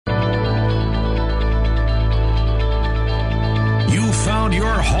found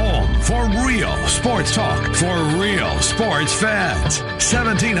your home for real sports talk for real sports fans.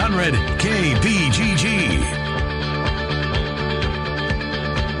 1700 KBGG.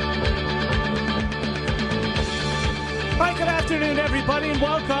 Hi, good afternoon, everybody, and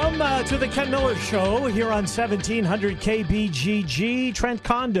welcome to the Ken Miller Show here on 1700 KBGG. Trent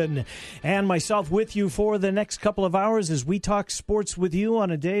Condon and myself with you for the next couple of hours as we talk sports with you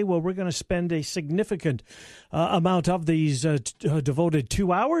on a day where we're going to spend a significant amount of these devoted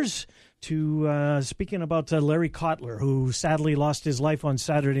 2 hours to speaking about Larry Kotler, who sadly lost his life on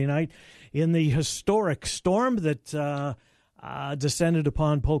Saturday night in the historic storm that descended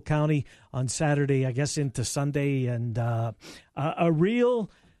upon Polk County on Saturday, I guess into Sunday, and a real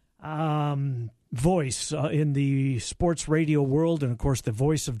voice in the sports radio world, and of course the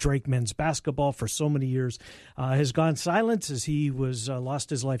voice of Drake men's basketball for so many years, has gone silent as he was lost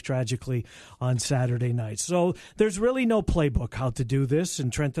his life tragically on Saturday night. So there's really no playbook how to do this,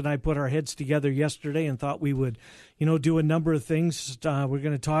 and Trent and I put our heads together yesterday and thought we would, do a number of things. We're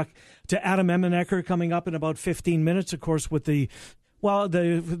going to talk to Adam Emenecker coming up in about 15 minutes, of course, with the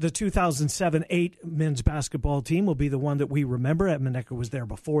 2007-8 men's basketball team will be the one that we remember. Emenecker was there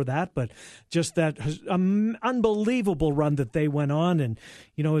before that, but just that unbelievable run that they went on. And,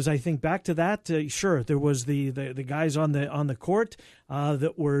 as I think back to that, sure, there was the guys on the court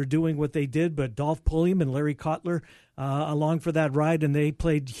that were doing what they did, but Dolph Pulliam and Larry Kotler along for that ride, and they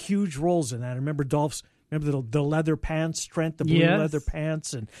played huge roles in that. I remember the leather pants, Trent, the blue leather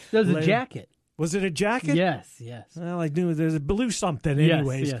pants. And there was a jacket. Was it a jacket? Yes. Well, I knew there's a blue something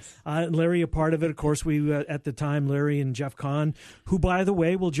anyways. Yes. Larry, a part of it. Of course, we, at the time, Larry and Jeff Kahn, who, by the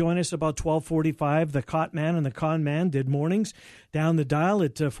way, will join us about 12:45. The Cot Man and the Con Man did mornings down the dial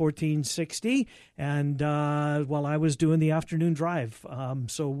at 1460. And while I was doing the afternoon drive.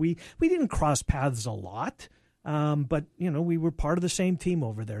 So we didn't cross paths a lot. But, we were part of the same team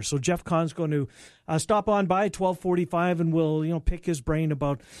over there. So Jeff Kahn's going to stop on by at 12:45, and we'll, pick his brain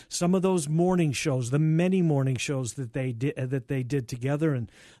about some of those morning shows, the many morning shows that they did together,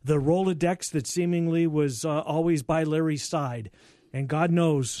 and the Rolodex that seemingly was always by Larry's side. And God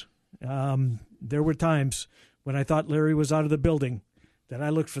knows there were times when I thought Larry was out of the building that I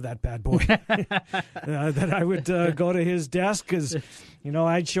looked for that bad boy, that I would go to his desk because,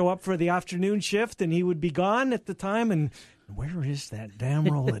 I'd show up for the afternoon shift and he would be gone at the time. And where is that damn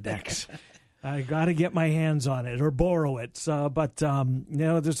Rolodex? I got to get my hands on it or borrow it. But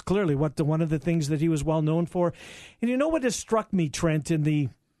there's clearly one of the things that he was well known for. And you know what has struck me, Trent, in the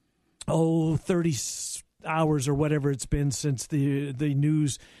 30 hours or whatever it's been since the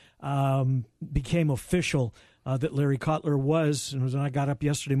news became official that Larry Kotler was. And when I got up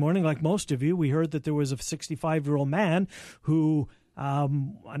yesterday morning, like most of you, we heard that there was a 65-year-old man who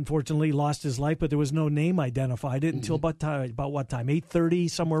unfortunately lost his life, but there was no name identified until about what time?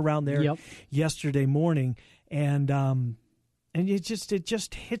 8:30, somewhere around there yesterday morning. And it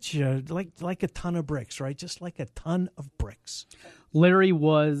just hits you like a ton of bricks, right? Just like a ton of bricks. Larry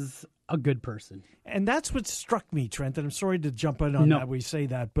was a good person. And that's what struck me, Trent, and I'm sorry to jump in on that, we say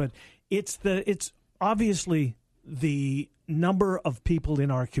that, but it's obviously the number of people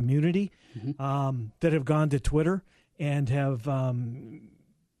in our community that have gone to Twitter and have,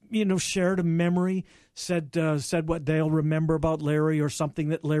 shared a memory, said what they'll remember about Larry or something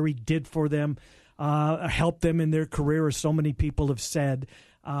that Larry did for them, helped them in their career, as so many people have said.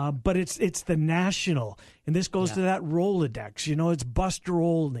 But it's the national, and this goes to that Rolodex. It's Buster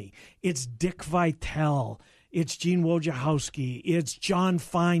Olney, it's Dick Vitale, it's Gene Wojciechowski, it's John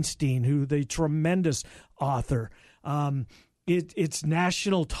Feinstein, who the tremendous author. It's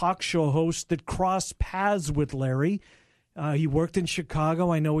national talk show hosts that cross paths with Larry. He worked in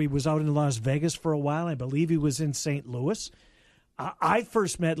Chicago. I know he was out in Las Vegas for a while. I believe he was in St. Louis. I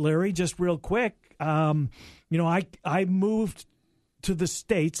first met Larry, just real quick. I moved to the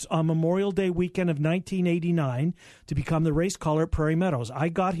States on Memorial Day weekend of 1989 to become the race caller at Prairie Meadows. I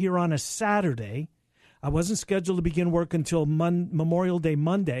got here on a Saturday. I wasn't scheduled to begin work until Memorial Day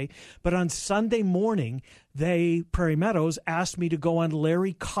Monday, but on Sunday morning, Prairie Meadows asked me to go on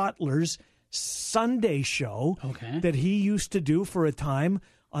Larry Kotler's Sunday show that he used to do for a time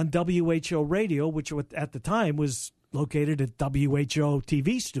on WHO Radio, which at the time was located at WHO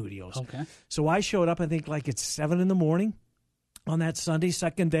TV studios. So I showed up, I think, at 7 in the morning on that Sunday,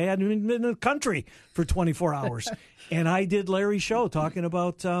 second day. I'd been in the country for 24 hours. And I did Larry's show talking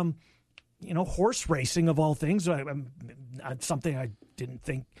about horse racing of all things. Something I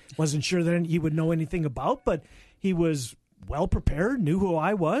wasn't sure that he would know anything about, but he was well prepared, knew who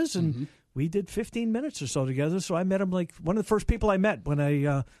I was, and we did 15 minutes or so together. So I met him like one of the first people I met when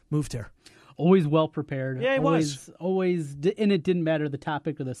I moved here. always well prepared. Yeah, he was. Always, and it didn't matter the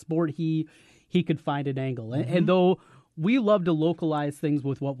topic or the sport. He could find an angle. And though we love to localize things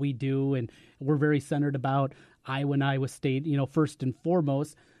with what we do, and we're very centered about Iowa and Iowa State, first and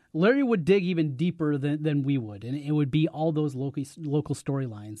foremost, Larry would dig even deeper than we would, and it would be all those local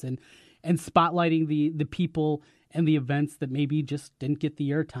storylines and spotlighting the people and the events that maybe just didn't get the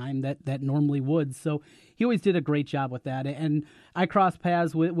airtime that normally would. So he always did a great job with that. And I crossed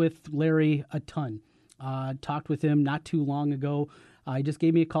paths with Larry a ton. Talked with him not too long ago. He just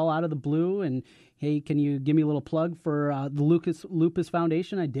gave me a call out of the blue and, hey, can you give me a little plug for the Lupus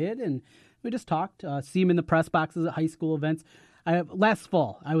Foundation? I did, and we just talked. See him in the press boxes at high school events. Last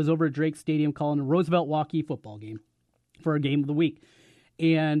fall, I was over at Drake Stadium calling a Roosevelt Walkie football game for a game of the week.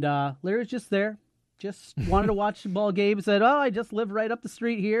 And Larry was just there, just wanted to watch the ball game. Said, I just live right up the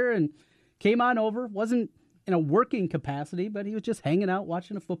street here, and came on over. Wasn't in a working capacity, but he was just hanging out,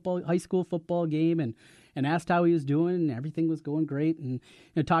 watching a high school football game, and asked how he was doing, and everything was going great, and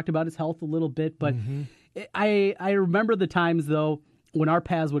talked about his health a little bit. But I remember the times, though, when our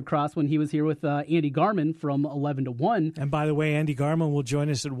paths would cross when he was here with Andy Garman from 11 to 1. And by the way, Andy Garman will join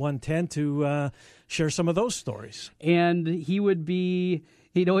us at 1:10 to share some of those stories. And he'd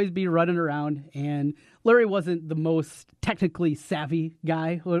always be running around. And Larry wasn't the most technically savvy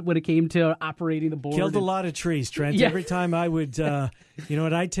guy when it came to operating the board. Killed a lot of trees, Trent. Yeah. Every time I would,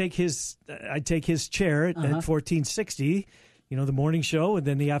 I'd take his chair at 1460, the morning show and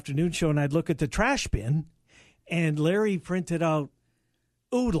then the afternoon show, and I'd look at the trash bin, and Larry printed out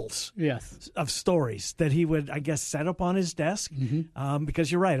oodles of stories that he would, I guess, set up on his desk. Because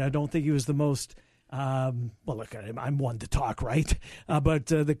you're right, I don't think he was the most, look, I'm one to talk, right? But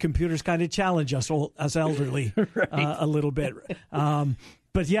the computers kind of challenge us elderly a little bit.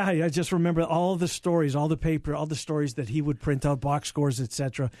 But yeah, I just remember all the stories, all the paper, all the stories that he would print out, box scores,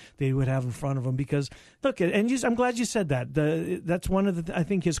 etc. that he would have in front of him. Because, look, I'm glad you said that. That's one of I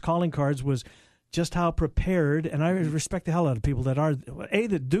think his calling cards was just how prepared, and I respect the hell out of people that are, A,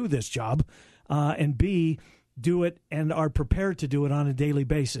 that do this job, and B, do it and are prepared to do it on a daily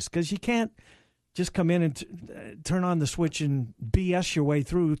basis. Because you can't just come in and turn on the switch and BS your way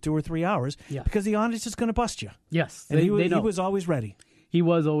through 2 or 3 hours, because the audience is going to bust you. Yes, and he was always ready. He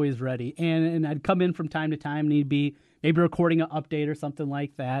was always ready. And I'd come in from time to time, and he'd be maybe recording an update or something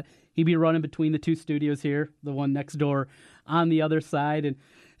like that. He'd be running between the two studios here, the one next door on the other side, and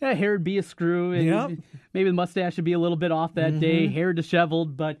hair would be a screw, and maybe the mustache would be a little bit off that day, hair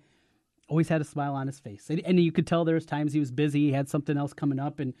disheveled, but always had a smile on his face. And you could tell there was times he was busy, he had something else coming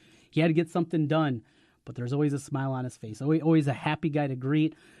up, and he had to get something done, but there's always a smile on his face. Always a happy guy to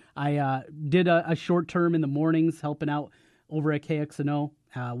greet. I did a short term in the mornings helping out over at KXNO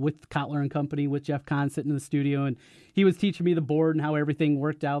with Kotler and Company, with Jeff Kahn sitting in the studio, and he was teaching me the board and how everything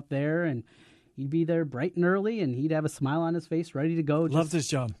worked out there, and he'd be there bright and early, and he'd have a smile on his face, ready to go. Loved his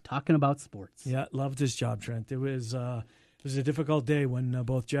job. Talking about sports. Yeah, loved his job, Trent. It was a difficult day when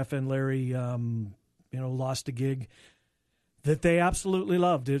both Jeff and Larry, lost a gig that they absolutely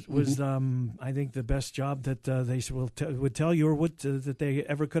loved. It was, I think, the best job that they would tell you, or that they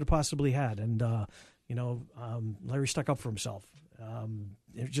ever could have possibly had. And Larry stuck up for himself.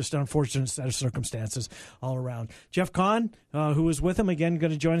 It was just an unfortunate set of circumstances all around. Jeff Kahn, who was with him, again,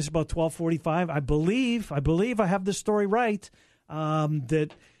 going to join us about 12:45. I believe I have this story right, that,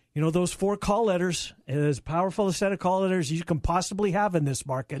 those 4 call letters, as powerful a set of call letters as you can possibly have in this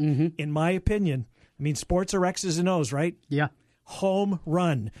market, in my opinion. I mean, sports are X's and O's, right? Yeah. Home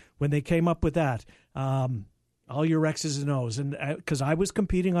run when they came up with that. All your X's and O's. And because I was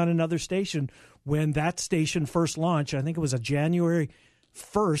competing on another station when that station first launched, I think it was a January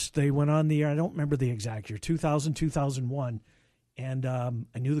 1st, they went on the air. I don't remember the exact year, 2000, 2001. And I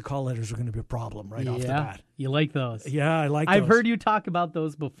knew the call letters were going to be a problem right off the bat. You like those? Yeah, I like those. I've heard you talk about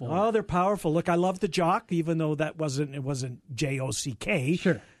those before. Oh, they're powerful. Look, I love the Jock, even though it wasn't JOCK.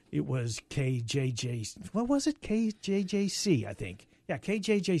 Sure. It was KJJ. What was it? KJJC, I think. Yeah,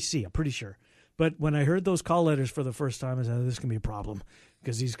 KJJC, I'm pretty sure. But when I heard those call letters for the first time, I said, this is going to be a problem.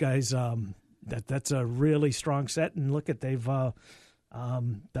 Because these guys, that's a really strong set. And look, they've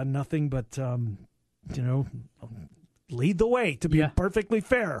done nothing but, lead the way, to be perfectly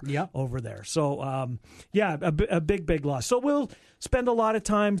fair over there. So, a big loss. So we'll spend a lot of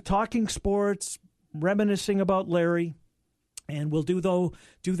time talking sports, reminiscing about Larry. And we'll do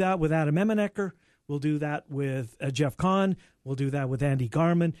that with Adam Emenecker. We'll do that with Jeff Kahn. We'll do that with Andy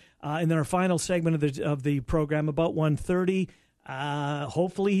Garman. And then our final segment of the program, about 1:30.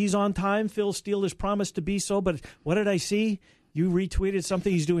 Hopefully he's on time. Phil Steele has promised to be so. But what did I see? You retweeted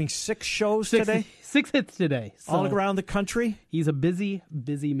something. He's doing 6 shows today? 6 hits today. So all around the country? He's a busy,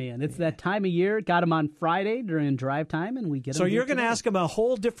 busy man. It's that time of year. Got him on Friday during drive time, and we get him. So you're going to ask him a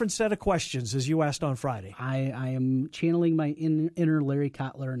whole different set of questions as you asked on Friday. I am channeling my inner Larry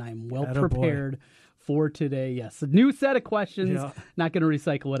Kotler, and I'm well prepared for today. Yes, a new set of questions. Yeah. Not going to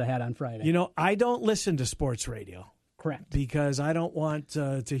recycle what I had on Friday. You know, I don't listen to sports radio. Correct. Because I don't want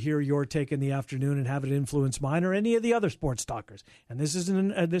to hear your take in the afternoon and have it influence mine or any of the other sports talkers. And this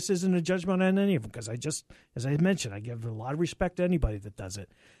isn't a judgment on any of them, because as I mentioned, I give a lot of respect to anybody that does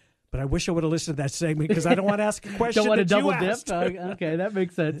it. But I wish I would have listened to that segment, because I don't want to ask a question. Don't want to double dip. Okay, that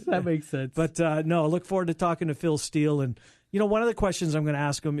makes sense. But no, I look forward to talking to Phil Steele. And one of the questions I'm going to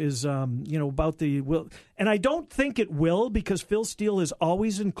ask him is, about the will. And I don't think it will, because Phil Steele is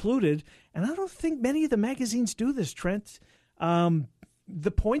always included. And I don't think many of the magazines do this, Trent.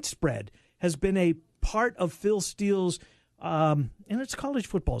 The point spread has been a part of Phil Steele's, and it's college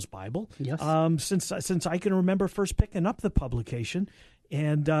football's Bible. Yes. Since I can remember first picking up the publication.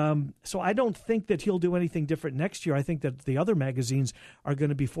 And so I don't think that he'll do anything different next year. I think that the other magazines are going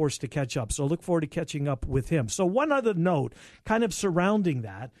to be forced to catch up. So look forward to catching up with him. So one other note kind of surrounding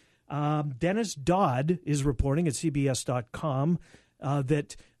that, Dennis Dodd is reporting at CBS.com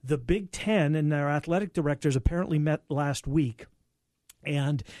that the Big Ten and their athletic directors apparently met last week.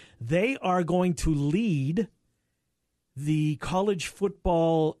 And they are going to lead the college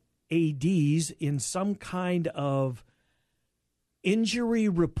football ADs in some kind of injury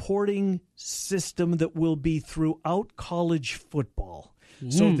reporting system that will be throughout college football.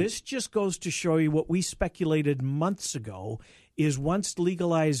 So this just goes to show you what we speculated months ago is once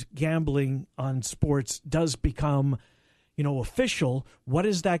legalized gambling on sports does become, official, what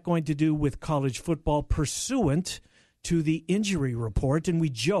is that going to do with college football pursuant to the injury report? And we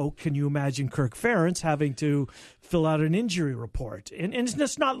joke, can you imagine Kirk Ferentz having to fill out an injury report? And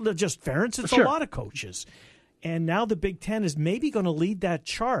it's not just Ferentz, it's a lot of coaches. And now the Big Ten is maybe going to lead that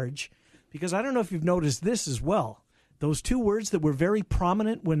charge, because I don't know if you've noticed this as well. Those 2 words that were very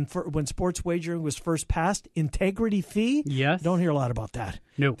prominent when sports wagering was first passed, integrity fee. Yes. Don't hear a lot about that.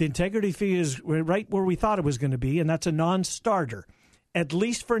 No. The integrity fee is right where we thought it was going to be, and that's a non-starter, at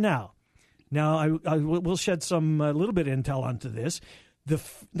least for now. Now, we'll shed some a little bit of intel onto this.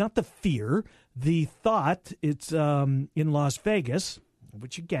 Not the fear, the thought, it's in Las Vegas,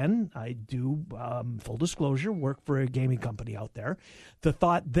 which, again, I do, full disclosure, work for a gaming company out there. The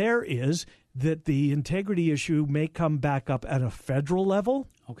thought there is that the integrity issue may come back up at a federal level.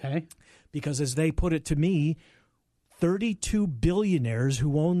 Okay. Because, as they put it to me, 32 billionaires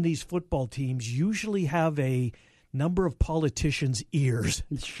who own these football teams usually have a number of politicians' ears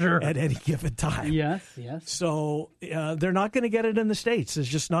at any given time. Yes. So they're not going to get it in the States. It's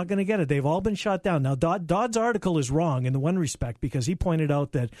just not going to get it. They've all been shot down. Now, Dodd's article is wrong in the one respect, because he pointed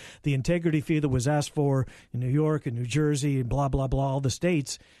out that the integrity fee that was asked for in New York and New Jersey and blah, blah, blah, all the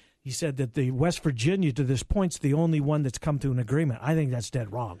states, he said that the West Virginia, to this point, is the only one that's come to an agreement. I think that's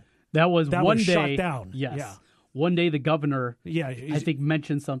dead wrong. That was one day shot down. Yes. Yeah. One day the governor, I think,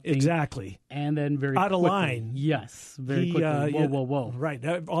 mentioned something. Exactly. And then very out of quickly, line. Yes. Very quickly. Whoa. Right.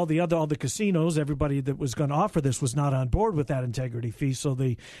 All the casinos, everybody that was going to offer this was not on board with that integrity fee. So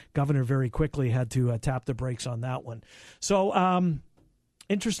the governor very quickly had to tap the brakes on that one. So,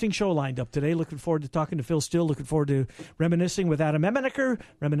 interesting show lined up today. Looking forward to talking to Phil Steele. Looking forward to reminiscing with Adam Emenecker,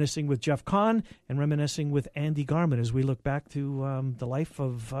 reminiscing with Jeff Kahn, and reminiscing with Andy Garman as we look back to the life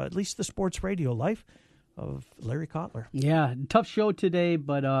of, at least the sports radio life, of Larry Kotler. Yeah, tough show today,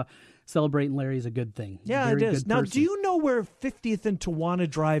 but celebrating Larry is a good thing. Yeah, it is. Now, do you know where 50th and Tawana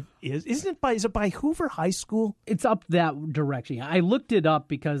Drive is? Is it by Hoover High School? It's up that direction. I looked it up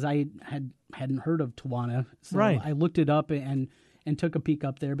because I hadn't heard of Tawana. So I looked it up and took a peek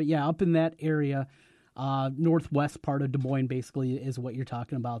up there. But yeah, up in that area, northwest part of Des Moines basically is what you're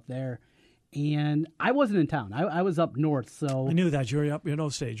talking about there. And I wasn't in town. I was up north, so I knew that. You're up in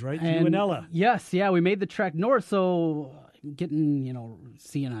Osage, right? You and Ella. Yes, we made the trek north, so getting,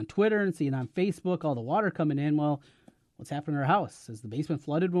 seeing on Twitter and seeing on Facebook all the water coming in. Well, what's happening to our house? Is the basement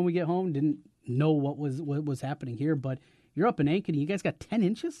flooded when we get home? Didn't know what was happening here, but you're up in Ankeny. You guys got 10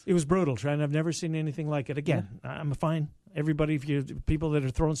 inches? It was brutal, Trent. I've never seen anything like it. Again, I'm fine. Everybody, people that are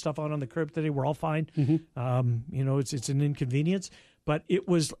throwing stuff out on the curb today, we're all fine. Mm-hmm. It's an inconvenience, but it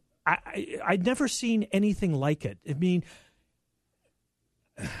was. I'd never seen anything like it. I mean,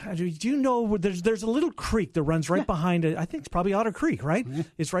 do you know there's a little creek that runs right behind it? I think it's probably Otter Creek, right? Yeah.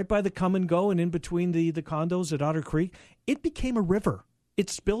 It's right by the come and go and in between the condos at Otter Creek. It became a river. It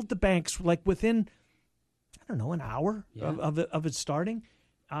spilled the banks like within, I don't know, an hour of it starting.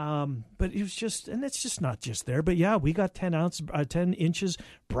 But it was just, and it's just not just there. But yeah, we got 10 inches.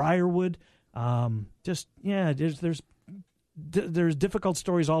 Briarwood, there's difficult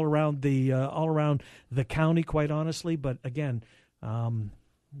stories all around the county, quite honestly. But again,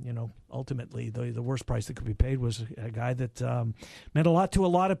 ultimately the worst price that could be paid was a guy that meant a lot to a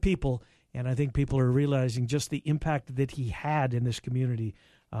lot of people, and I think people are realizing just the impact that he had in this community.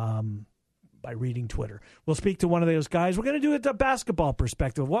 By reading Twitter. We'll speak to one of those guys. We're going to do it a basketball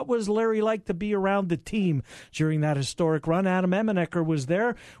perspective. What was Larry like to be around the team during that historic run? Adam Emenecker was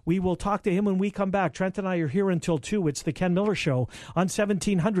there. We will talk to him when we come back. Trent and I are here until 2. It's the Ken Miller Show on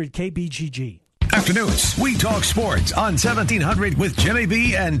 1700 KBGG. Afternoons, we talk sports on 1700 with Jimmy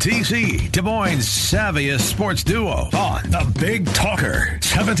B and TC, Des Moines' savviest sports duo on the Big Talker,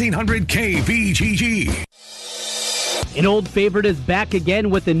 1700 KBGG. An old favorite is back again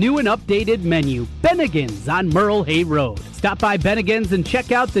with a new and updated menu, Bennigan's on Merle Hay Road. Stop by Bennigan's and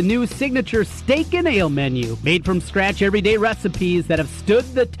check out the new signature steak and ale menu, made from scratch everyday recipes that have stood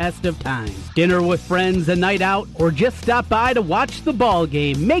the test of time. Dinner with friends, a night out, or just stop by to watch the ball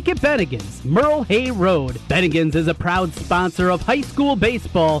game. Make it Bennigan's, Merle Hay Road. Bennigan's is a proud sponsor of high school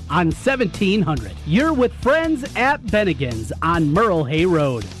baseball on 1700. You're with friends at Bennigan's on Merle Hay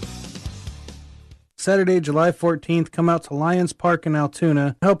Road. Saturday, July 14th, come out to Lions Park in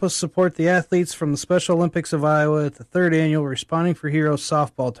Altoona. Help us support the athletes from the Special Olympics of Iowa at the 3rd Annual Responding for Heroes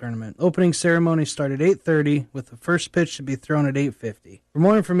softball tournament. Opening ceremony started at 8:30, with the first pitch to be thrown at 8:50. For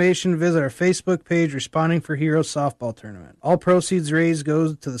more information, visit our Facebook page, Responding for Heroes softball tournament. All proceeds raised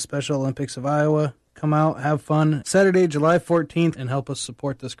goes to the Special Olympics of Iowa. Come out, have fun. Saturday, July 14th, and help us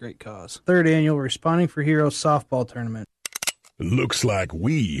support this great cause. 3rd Annual Responding for Heroes softball tournament. Looks like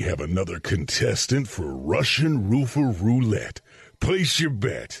we have another contestant for Russian Roofer Roulette. Place your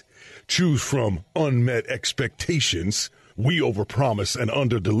bet. Choose from unmet expectations, we overpromise and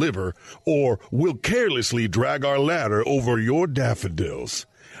underdeliver, or we'll carelessly drag our ladder over your daffodils.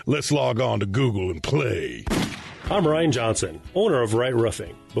 Let's log on to Google and play. I'm Ryan Johnson, owner of Wright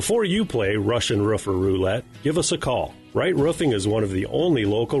Roofing. Before you play Russian Roofer Roulette, give us a call. Wright Roofing is one of the only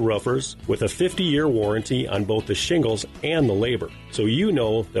local roofers with a 50-year warranty on both the shingles and the labor. So you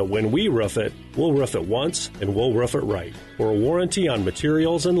know that when we roof it, we'll roof it once and we'll roof it right. For a warranty on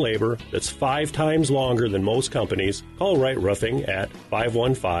materials and labor that's 5 times longer than most companies, call Wright Roofing at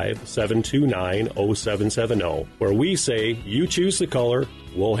 515-729-0770, where we say you choose the color,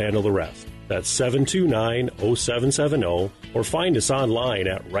 we'll handle the rest. That's 729-0770, or find us online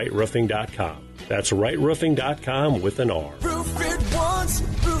at wrightroofing.com. That's wrightroofing.com with an R. Roof it once,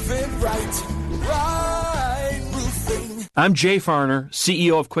 roof it right. Right Roofing. I'm Jay Farner,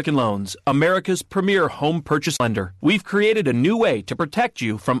 CEO of Quicken Loans, America's premier home purchase lender. We've created a new way to protect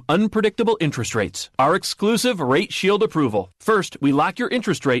you from unpredictable interest rates. Our exclusive Rate Shield approval. First, we lock your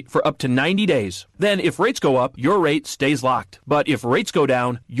interest rate for up to 90 days. Then, if rates go up, your rate stays locked. But if rates go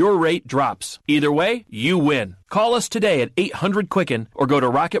down, your rate drops. Either way, you win. Call us today at 800-QUICKEN or go to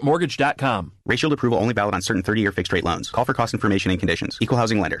rocketmortgage.com. Rate Shield approval only valid on certain 30-year fixed-rate loans. Call for cost information and conditions. Equal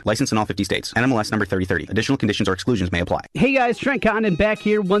housing lender. Licensed in all 50 states. NMLS number 3030. Additional conditions or exclusions may apply. Hey guys, Trent Condon back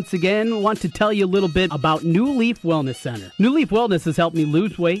here once again. Want to tell you a little bit about New Leaf Wellness Center. New Leaf Wellness has helped me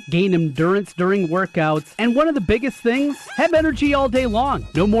lose weight, gain endurance during workouts, and one of the biggest things, have energy all day long.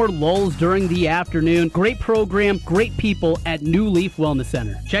 No more lulls during the afternoon. Great program, great people at New Leaf Wellness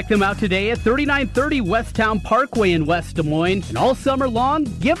Center. Check them out today at 3930 Westtown Parkway in West Des Moines. And all summer long,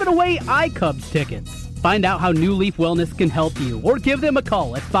 giving away iCubs tickets. Find out how New Leaf Wellness can help you, or give them a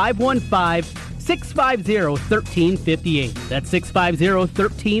call at 515-650-1358. That's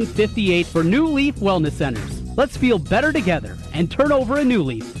 650-1358 for New Leaf Wellness Centers. Let's feel better together and turn over a new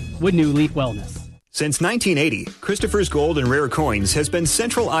leaf with New Leaf Wellness. Since 1980, Christopher's Gold and Rare Coins has been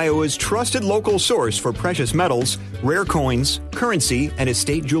Central Iowa's trusted local source for precious metals, rare coins, currency, and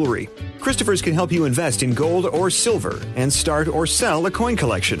estate jewelry. Christopher's can help you invest in gold or silver and start or sell a coin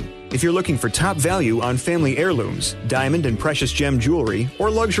collection. If you're looking for top value on family heirlooms, diamond and precious gem jewelry, or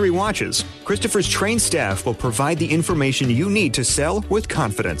luxury watches, Christopher's trained staff will provide the information you need to sell with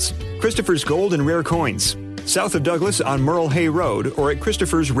confidence. Christopher's Gold and Rare Coins, south of Douglas on Merle Hay Road, or at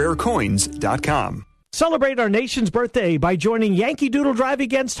Christopher'sRareCoins.com. Celebrate our nation's birthday by joining Yankee Doodle Drive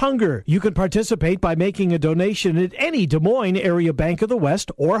Against Hunger. You can participate by making a donation at any Des Moines Area Bank of the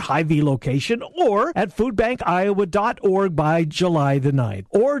West or Hy-Vee location, or at foodbankiowa.org by July the 9th.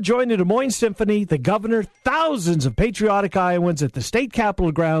 Or join the Des Moines Symphony, the governor, thousands of patriotic Iowans at the state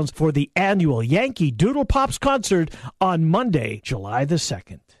capitol grounds for the annual Yankee Doodle Pops concert on Monday, July the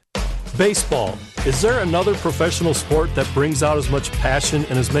 2nd. Baseball. Is there another professional sport that brings out as much passion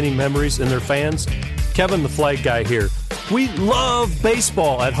and as many memories in their fans? Kevin the Flag Guy here. We love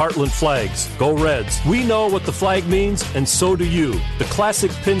baseball at Heartland Flags. Go Reds. We know what the flag means, and so do you. The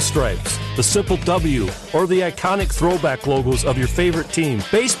classic pinstripes, the simple W, or the iconic throwback logos of your favorite team.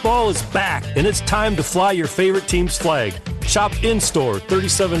 Baseball is back, and it's time to fly your favorite team's flag. Shop in-store,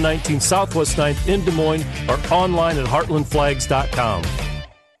 3719 Southwest 9th in Des Moines, or online at heartlandflags.com.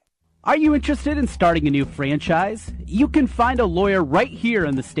 Are you interested in starting a new franchise? You can find a lawyer right here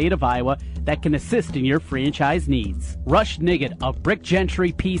in the state of Iowa that can assist in your franchise needs. Rush Niggett of Brick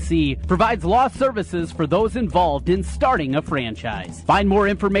Gentry PC provides law services for those involved in starting a franchise. Find more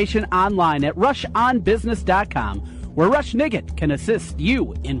information online at rushonbusiness.com, where Rush Niggett can assist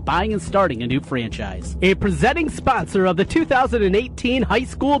you in buying and starting a new franchise. A presenting sponsor of the 2018 high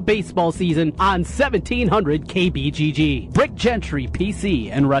school baseball season on 1700 KBGG. Brick Gentry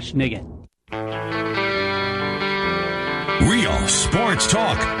PC and Rush Niggett. Real sports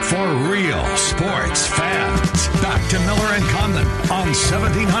talk for real sports fans. Back to Miller and Condon on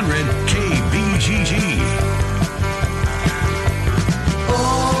 1700 KBGG.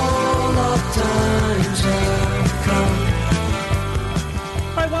 All of times have come.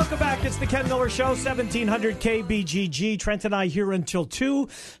 All right, welcome back. It's the Ken Miller Show, 1700 KBGG. Trent and I here until 2.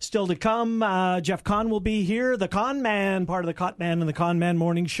 Still to come, Jeff Kahn will be here. The Con Man, part of the Cot Man and the Con Man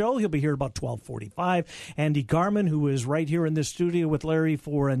Morning Show. He'll be here about 12:45. Andy Garman, who is right here in this studio with Larry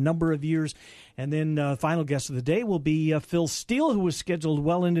for a number of years. And then final guest of the day will be Phil Steele, who was scheduled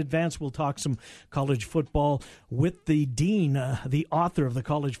well in advance. We'll talk some college football with the dean, the author of the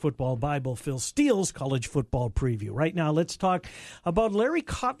College Football Bible, Phil Steele's College Football Preview. Right now, let's talk about Larry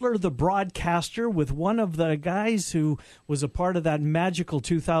Kotler, the broadcaster, with one of the guys who was a part of that magical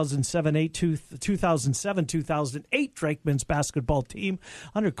 2007-2008 Drake men's basketball team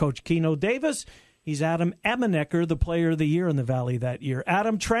under Coach Keno Davis. He's Adam Amenecker, the Player of the Year in the Valley that year.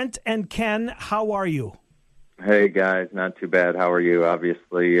 Adam, Trent, and Ken, how are you? Hey, guys, not too bad. How are you?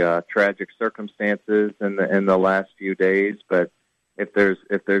 Obviously, tragic circumstances in the last few days, but if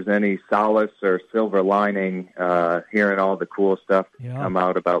there's any solace or silver lining, hearing all the cool stuff come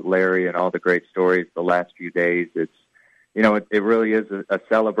out about Larry and all the great stories the last few days, it's it really is a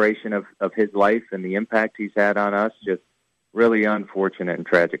celebration of his life and the impact he's had on us. Just really unfortunate and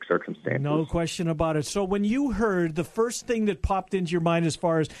tragic circumstances. No question about it. So when you heard, the first thing that popped into your mind as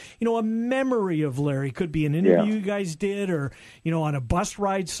far as, a memory of Larry, could be an interview you guys did or, on a bus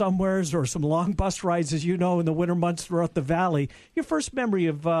ride somewheres or some long bus rides, as you know, in the winter months throughout the Valley. Your first memory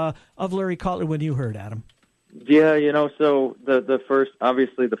of Larry Kotler when you heard, Adam? Yeah, so the first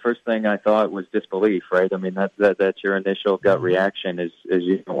thing I thought was disbelief, right? I mean, that's your initial gut reaction is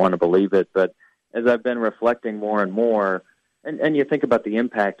you don't want to believe it. But as I've been reflecting more and more, and you think about the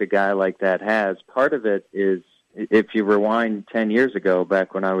impact a guy like that has, part of it is, if you rewind 10 years ago,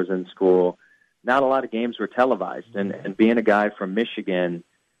 back when I was in school, not a lot of games were televised. And being a guy from Michigan,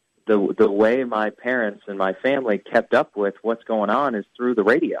 the way my parents and my family kept up with what's going on is through the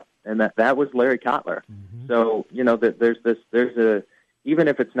radio. And that was Larry Kotler. Mm-hmm. So, even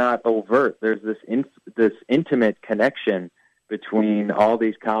if it's not overt, there's this intimate connection between all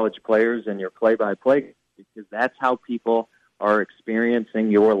these college players and your play-by-play, because that's how people are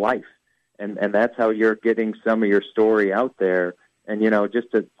experiencing your life. And that's how you're getting some of your story out there. And, just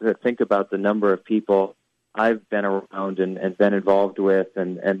to think about the number of people I've been around and been involved with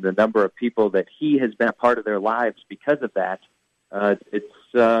and the number of people that he has been a part of their lives because of that, it's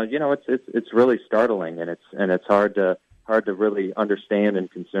really startling, and it's hard to really understand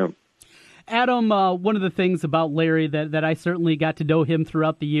and consume. Adam, one of the things about Larry that I certainly got to know him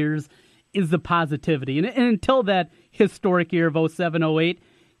throughout the years is the positivity. And until that historic year of 07-08,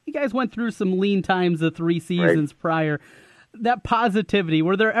 you guys went through some lean times of 3 seasons prior. That positivity,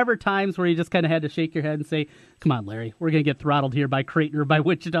 were there ever times where you just kind of had to shake your head and say, come on, Larry, we're going to get throttled here by Creighton or by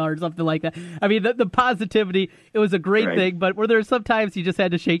Wichita or something like that? I mean, the positivity, it was a great thing, but were there some times you just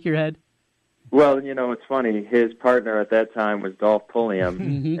had to shake your head? Well, it's funny. His partner at that time was Dolph Pulliam,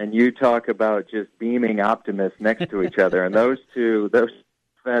 and you talk about just beaming optimists next to each other, and those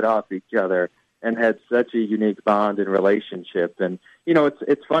fed off each other and had such a unique bond and relationship. And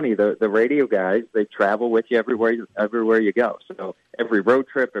it's funny, the radio guys, they travel with you everywhere you go. So every road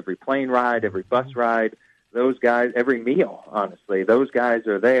trip, every plane ride, every bus ride, those guys, every meal, honestly, those guys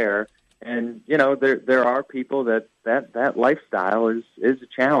are there. And there are people that lifestyle is a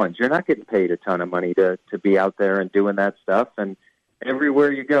challenge. You're not getting paid a ton of money to be out there and doing that stuff. And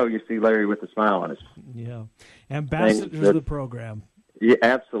everywhere you go, you see Larry with a smile on his face. Yeah, ambassadors of the program. Yeah,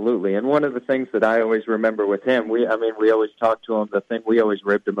 absolutely. And one of the things that I always remember with him, we always talked to him. The thing we always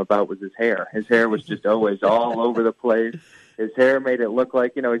ribbed him about was his hair. His hair was just always all over the place. His hair made it look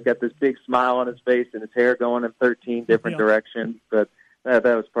like, he's got this big smile on his face and his hair going in 13 different directions. But that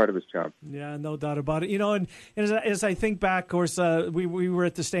was part of his charm. Yeah, no doubt about it. And as I think back, of course, we were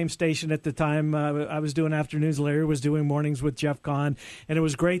at the same station at the time. I was doing afternoons. Larry was doing mornings with Jeff Kahn. And it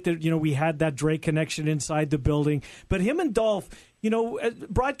was great that, we had that Drake connection inside the building. But him and Dolph,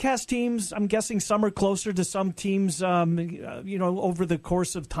 broadcast teams, I'm guessing some are closer to some teams, over the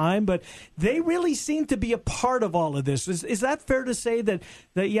course of time. But they really seem to be a part of all of this. Is that fair to say that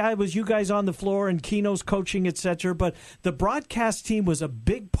it was you guys on the floor and Keno's coaching, et cetera, but the broadcast team was a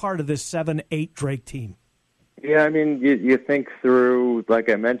big part of this 7-8 Drake team? Yeah, I mean, you think through, like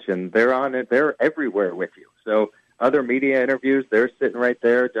I mentioned, they're on it. They're everywhere with you. So other media interviews, they're sitting right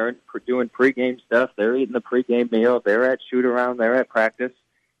there doing pregame stuff. They're eating the pregame meal. They're at shoot-around. They're at practice.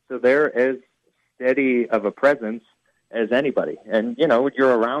 So they're as steady of a presence as anybody. And,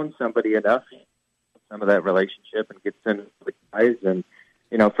 you're around somebody enough, some of that relationship, and gets into the guys. And,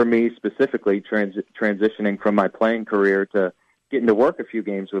 for me specifically, transitioning from my playing career to getting to work a few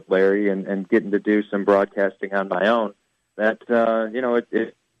games with Larry and getting to do some broadcasting on my own, that,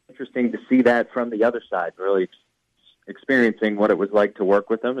 it's interesting to see that from the other side, really experiencing what it was like to work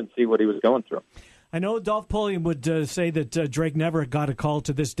with him and see what he was going through. I know Dolph Pulliam would say that Drake never got a call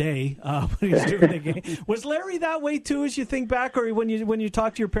to this day when he was doing the game. Was Larry that way too, as you think back, or when you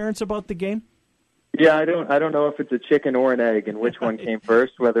talk to your parents about the game? Yeah, I don't know if it's a chicken or an egg and which one came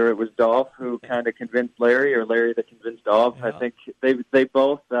first, whether it was Dolph who kind of convinced Larry or Larry that convinced Dolph. Yeah. I think they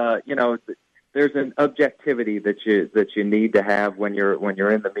both, there's an objectivity that you need to have when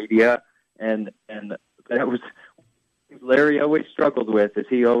you're in the media, and that was Larry always struggled with, is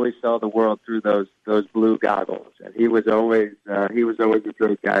he always saw the world through those blue goggles, and he was always a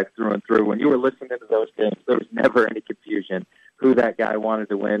great guy through and through. When you were listening to those games, there was never any confusion who that guy wanted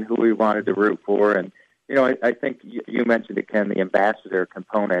to win, who he wanted to root for, and I think you mentioned it, Ken, the ambassador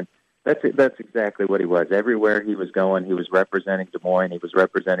component. That's exactly what he was. Everywhere he was going, he was representing Des Moines, he was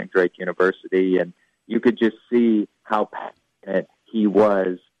representing Drake University, and you could just see how passionate he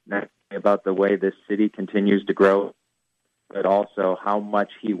was, not only about the way this city continues to grow, but also how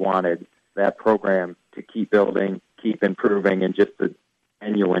much he wanted that program to keep building, keep improving, and just the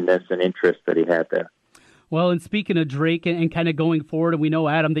genuineness and interest that he had there. Well, and speaking of Drake and kind of going forward, and we know,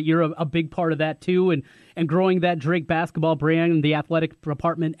 Adam, that you're a big part of that too, and growing that Drake basketball brand and the athletic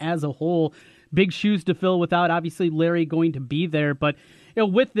department as a whole. Big shoes to fill without, obviously, Larry going to be there. But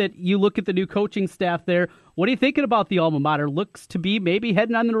with it, you look at the new coaching staff there. What are you thinking about the alma mater? Looks to be maybe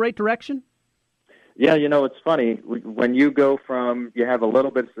heading in the right direction? Yeah, it's funny. When you go from, you have a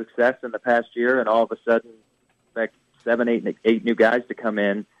little bit of success in the past year, and all of a sudden, like 7, 8 new guys to come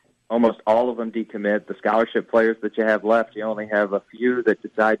in, almost all of them decommit. The scholarship players that you have left, you only have a few that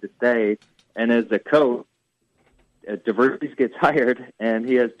decide to stay. And as a coach, DeVries gets hired, and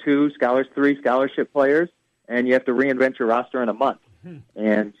he has 3 scholarship players, and you have to reinvent your roster in a month.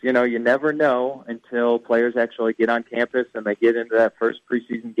 And, you never know until players actually get on campus and they get into that first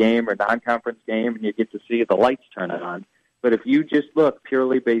preseason game or non-conference game and you get to see the lights turn on. But if you just look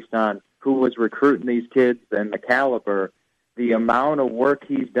purely based on who was recruiting these kids and the caliber, the amount of work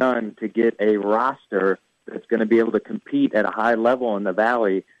he's done to get a roster that's going to be able to compete at a high level in the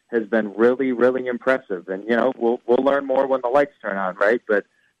Valley has been really, really impressive. And, we'll learn more when the lights turn on, right? But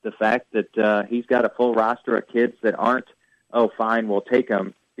the fact that he's got a full roster of kids that aren't, oh, fine, we'll take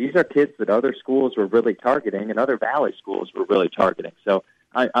them. These are kids that other schools were really targeting and other Valley schools were really targeting. So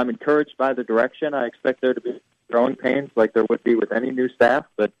I'm encouraged by the direction. I expect there to be growing pains like there would be with any new staff.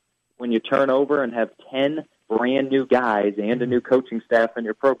 But when you turn over and have 10 brand new guys and a new coaching staff in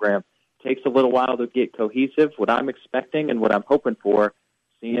your program, it takes a little while to get cohesive. What I'm expecting and what I'm hoping for,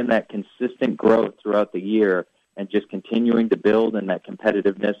 seeing that consistent growth throughout the year and just continuing to build and that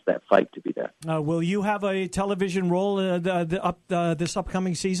competitiveness, that fight to be there. Will you have a television role this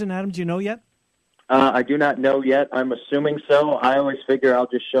upcoming season, Adam? Do you know yet? I do not know yet. I'm assuming so. I always figure I'll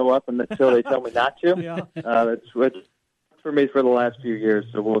just show up until they tell me not to. Yeah. That's what for me for the last few years,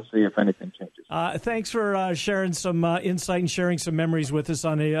 so we'll see if anything changes. Thanks for sharing some insight and sharing some memories with us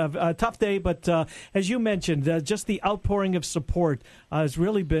on a tough day. But as you mentioned, just the outpouring of support has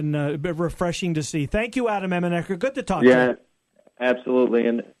really been refreshing to see. Thank you, Adam Emenecker. Good to talk to you. Yeah, absolutely.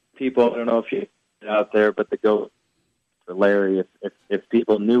 And people, I don't know if you're out there, but the go for Larry, if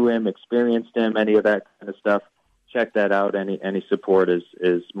people knew him, experienced him, any of that kind of stuff, check that out. Any support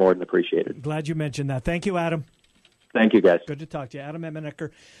is more than appreciated. Glad you mentioned that. Thank you, Adam. Thank you, guys. Good to talk to you. Adam Emenecker,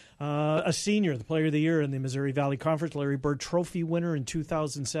 a senior, the Player of the Year in the Missouri Valley Conference, Larry Bird Trophy winner in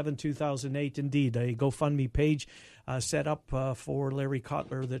 2007, 2008. Indeed, a GoFundMe page set up for Larry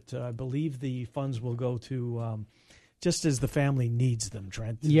Kotler that I believe the funds will go to just as the family needs them,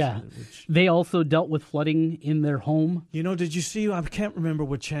 Trent. Yeah. They also dealt with flooding in their home. You know, did you see? I can't remember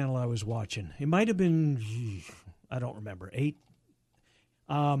what channel I was watching. It might have been, I don't remember, 8.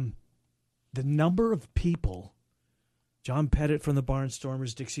 The number of people, John Pettit from the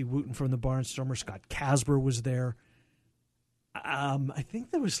Barnstormers, Dixie Wooten from the Barnstormers, Scott Casper was there. I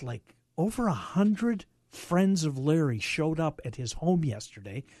think there was like over 100 friends of Larry showed up at his home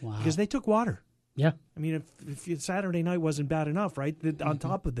yesterday because they took water. Yeah. I mean, if Saturday night wasn't bad enough, right? On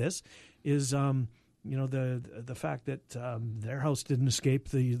top of this is, the fact that their house didn't escape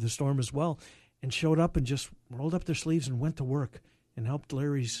the storm as well, and showed up and just rolled up their sleeves and went to work and helped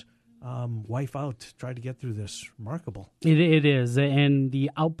Larry's wife out, tried to get through this. Remarkable. It is, and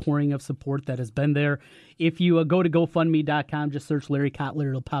the outpouring of support that has been there. If you go to GoFundMe.com, just search Larry Kotler,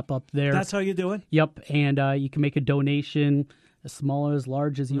 it'll pop up there. That's how you do it? Yep, and you can make a donation as small or as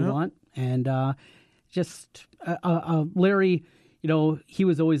large as you want. And Larry, he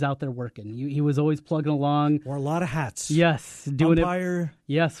was always out there working. He was always plugging along. Wore a lot of hats. Yes. Doing Umpire.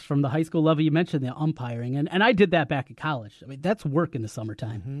 Yes, from the high school level. You mentioned the umpiring. And I did that back at college. I mean, that's work in the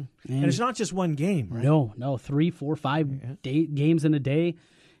summertime. Mm-hmm. And it's not just one game, right? No. 3, 4, 5 games in a day.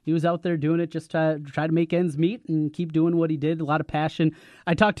 He was out there doing it just to try to make ends meet and keep doing what he did. A lot of passion.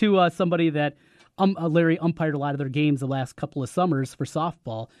 I talked to somebody that Larry umpired a lot of their games the last couple of summers for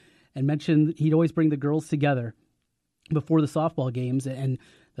softball, and mentioned he'd always bring the girls together before the softball games, and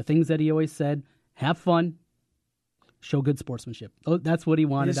the things that he always said: have fun, show good sportsmanship. Oh, that's what he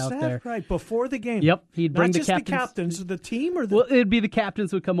wanted out there. Right, before the game. Yep, he'd bring Not just the captains of the team, or well, it'd be the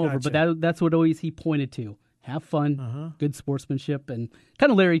captains would come over, but that's what always he pointed to: have fun, good sportsmanship, and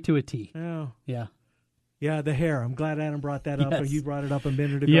kind of Larry to a T. Yeah, the hair. I'm glad Adam brought that up. Or you brought it up a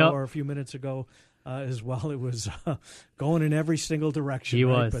minute ago or a few minutes ago. As well, it was going in every single direction. He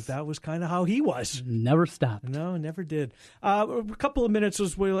was, but that was kind of how he was. Never stopped. No, never did. A couple of minutes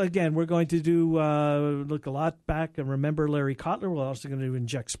we're going to do look a lot back and remember Larry Kotler. We're also going to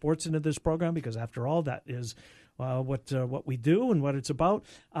inject sports into this program because, after all, that is what we do and what it's about.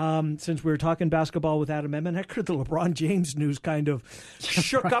 Since we were talking basketball with Adam Emmenecker, the LeBron James news kind of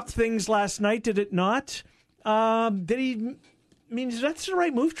shook up things last night. Did it not? Did he? I mean, is that the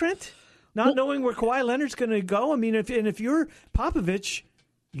right move, Trent? Not knowing where Kawhi Leonard's going to go. I mean, if you're Popovich,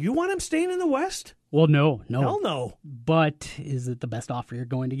 you want him staying in the West? Well, no. Hell no. But is it the best offer you're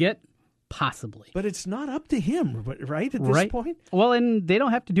going to get? Possibly. But it's not up to him, right, at this point? Well, and they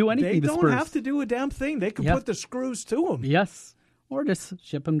don't have to do anything. They don't have to do a damn thing. They can put the screws to him. Yes. Or just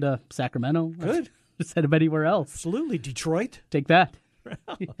ship him to Sacramento. Good. Just send him anywhere else. Absolutely. Detroit. Take that.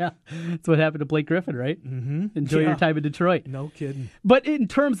 Yeah, that's what happened to Blake Griffin, right? Mm-hmm. Enjoy your time in Detroit. No kidding. But in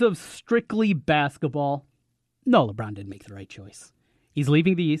terms of strictly basketball, no, LeBron didn't make the right choice. He's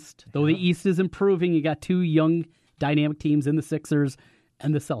leaving the East. Though the East is improving, you got 2 young, dynamic teams in the Sixers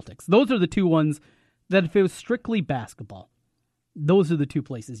and the Celtics. Those are the 2 ones that, if it was strictly basketball, those are the 2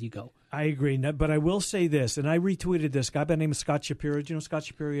 places you go. I agree, but I will say this, and I retweeted this guy by the name of Scott Shapiro. Do you know Scott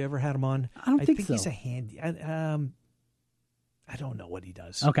Shapiro? You ever had him on? I don't think so. He's a handy. I don't know what he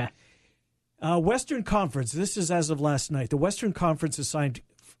does. Okay. Western Conference, this is as of last night. The Western Conference has signed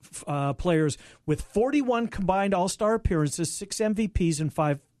players with 41 combined All-Star appearances, 6 MVPs, and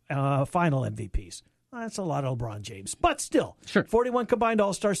 5 final MVPs. Well, that's a lot of LeBron James. But still, sure. 41 combined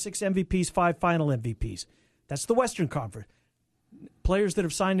All-Stars, 6 MVPs, 5 final MVPs. That's the Western Conference. Players that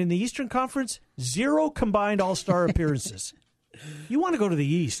have signed in the Eastern Conference, 0 combined All-Star appearances. You want to go to the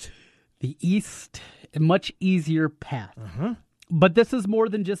East. The East, a much easier path. Uh-huh. But this is more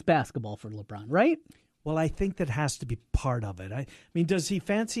than just basketball for LeBron, right? Well, I think that has to be part of it. I mean, does he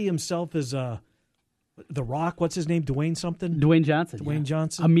fancy himself as The Rock? What's his name? Dwayne something? Dwayne Johnson. Dwayne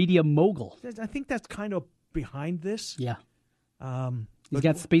Johnson. A media mogul. I think that's kind of behind this. Yeah. He's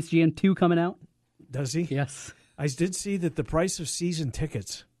got Space Jam 2 coming out. Does he? Yes. I did see that the price of season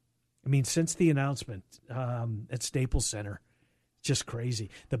tickets, I mean, since the announcement at Staples Center, just crazy.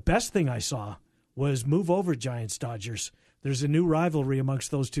 The best thing I saw was move over Giants Dodgers. There's a new rivalry amongst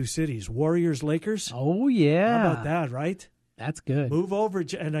those 2 cities, Warriors-Lakers. Oh, yeah. How about that, right? That's good. Move over.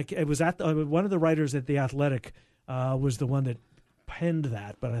 And it was at one of the writers at The Athletic was the one that penned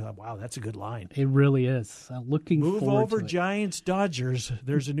that. But I thought, wow, that's a good line. It really is. Looking forward to it. Move over Giants-Dodgers.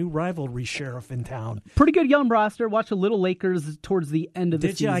 There's a new rivalry sheriff in town. Pretty good young roster. Watch a little Lakers towards the end of the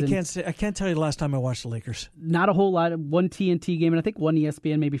season. I can't tell you the last time I watched the Lakers. Not a whole lot. One TNT game, and I think one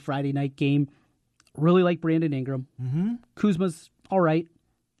ESPN, maybe Friday night game. Really like Brandon Ingram. Mm-hmm. Kuzma's all right.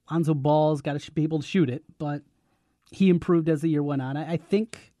 Lonzo Ball's got to be able to shoot it, but he improved as the year went on. I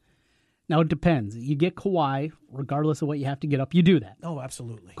think, now it depends. You get Kawhi, regardless of what you have to get up, you do that. Oh,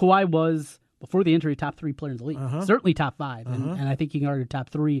 absolutely. Kawhi was before the injury, top 3 player in the league. Certainly top 5, and I think you can argue top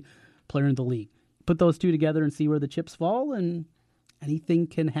 3 player in the league. Put those two together and see where the chips fall, and anything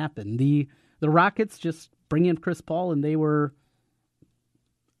can happen. The Rockets just bring in Chris Paul, and they were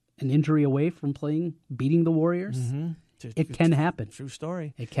an injury away from beating the Warriors. It can happen. True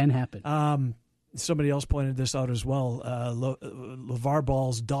story. It can happen. Somebody else pointed this out as well. LeVar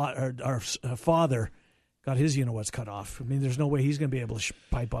Ball's father got his you-know-what's cut off. I mean, there's no way he's going to be able to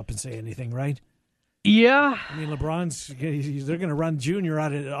pipe up and say anything, right? Yeah. I mean, they're going to run Junior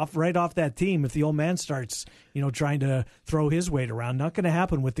right off that team if the old man starts, trying to throw his weight around. Not going to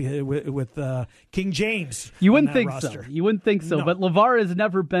happen with King James. You wouldn't think so. You wouldn't think so. No. But LeVar has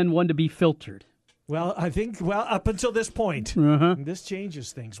never been one to be filtered. Well, I think, up until this point, this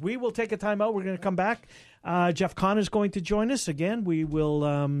changes things. We will take a timeout. We're going to come back. Jeff Kahn is going to join us again. We will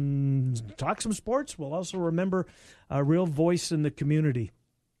talk some sports. We'll also remember a real voice in the community,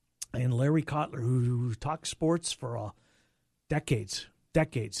 and Larry Kotler, who talks sports for decades.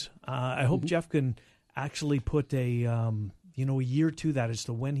 I hope Jeff can actually put a year to that as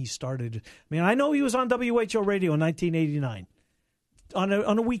to when he started. I mean, I know he was on WHO Radio in 1989 on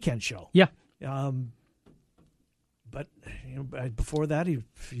a weekend show. Yeah. But before that, he'd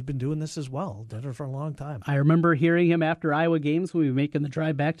been doing this as well. Did it for a long time. I remember hearing him after Iowa games when we were making the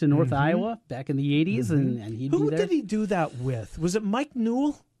drive back to North Iowa back in the 80s, and he'd be there. Who did he do that with? Was it Mike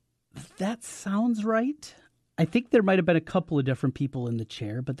Newell? That sounds right. I think there might have been a couple of different people in the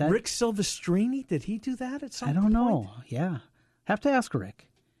chair, but Rick Silvestrini, did he do that at some point? I don't know. Yeah. Have to ask Rick.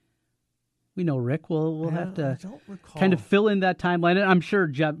 We know Rick. We'll have to kind of fill in that timeline. And I'm sure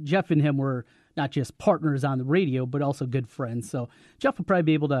Jeff and him were not just partners on the radio, but also good friends. So Jeff will probably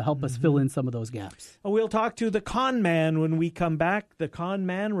be able to help us fill in some of those gaps. We'll talk to the con man when we come back. The con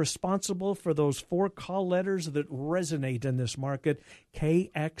man responsible for those 4 call letters that resonate in this market.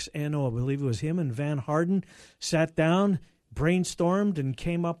 KXNO. I believe it was him and Van Harden sat down, brainstormed, and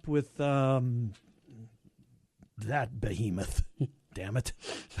came up with that behemoth. Damn it.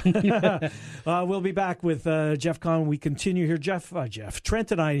 We'll be back with Jeff Kahn. We continue here. Jeff,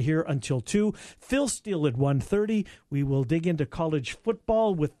 Trent and I are here until 2. Phil Steele at 1:30. We will dig into college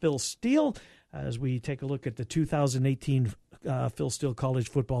football with Phil Steele as we take a look at the 2018 Phil Steele College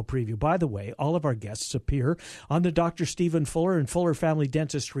Football Preview. By the way, all of our guests appear on the Dr. Stephen Fuller and Fuller Family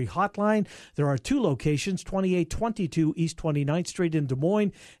Dentistry Hotline. There are 2 locations, 2822 East 29th Street in Des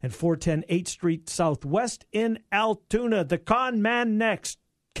Moines and 410 8th Street Southwest in Altoona. The Con Man next.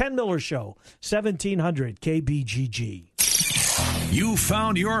 Ken Miller Show, 1700 KBGG. You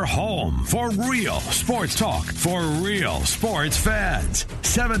found your home for real sports talk for real sports fans.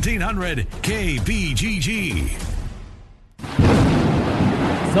 1700 KBGG.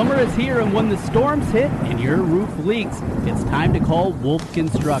 Summer is here, and when the storms hit and your roof leaks, it's time to call Wolf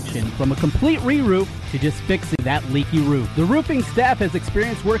Construction. From a complete re-roof to just fixing that leaky roof, the roofing staff has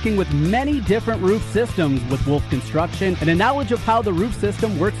experience working with many different roof systems with Wolf Construction and a knowledge of how the roof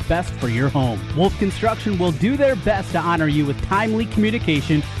system works best for your home. Wolf Construction will do their best to honor you with timely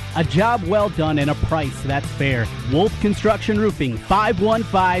communication, a job well done, and a price that's fair. Wolf Construction Roofing,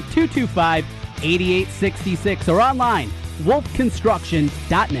 515-225-8866 or online,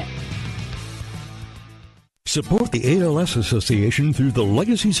 wolfconstruction.net. Support the ALS Association through the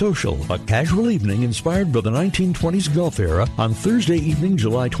Legacy Social, a casual evening inspired by the 1920s golf era on Thursday evening,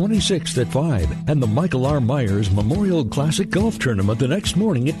 July 26th at 5, and the Michael R. Myers Memorial Classic Golf Tournament the next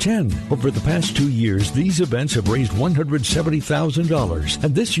morning at 10. Over the past 2 years, these events have raised $170,000,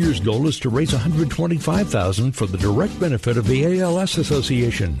 and this year's goal is to raise $125,000 for the direct benefit of the ALS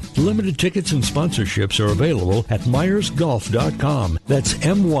Association. Limited tickets and sponsorships are available at myersgolf.com. That's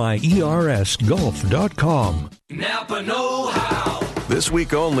MYERS golf.com. Napa know-how. This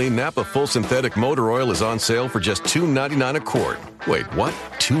week only, Napa Full Synthetic Motor Oil is on sale for just $2.99 a quart. Wait, what?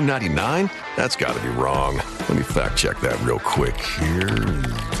 $2.99? That's got to be wrong. Let me fact check that real quick here.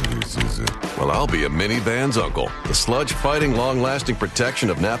 Well, I'll be a minivan's uncle. The sludge-fighting, long-lasting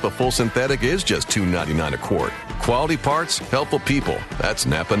protection of Napa Full Synthetic is just $2.99 a quart. Quality parts, helpful people. That's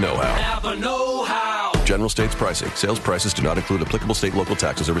Napa know-how. Napa know-how. General States pricing. Sales prices do not include applicable state, local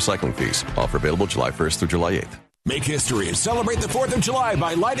taxes, or recycling fees. Offer available July 1st through July 8th. Make history and celebrate the 4th of July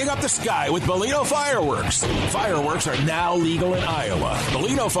by lighting up the sky with Bellino Fireworks. Fireworks are now legal in Iowa.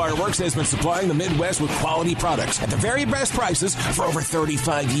 Bellino Fireworks has been supplying the Midwest with quality products at the very best prices for over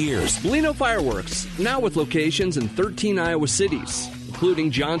 35 years. Bellino Fireworks, now with locations in 13 Iowa cities,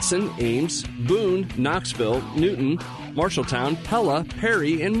 including Johnson, Ames, Boone, Knoxville, Newton, Marshalltown, Pella,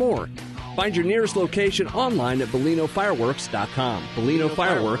 Perry, and more. Find your nearest location online at BellinoFireworks.com.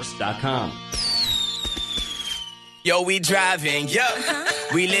 BellinoFireworks.com. Yo, we driving,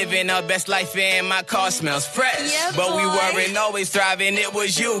 we living our best life and my car smells fresh. Yeah, but we weren't always thriving, it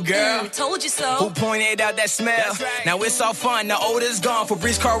was you, girl. Told you so. Who pointed out that smell? Right. Now it's all fun, the odor's gone.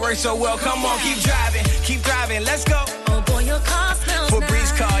 Febreze car works so well, come on, keep driving, let's go. Oh boy, your car smells Febreze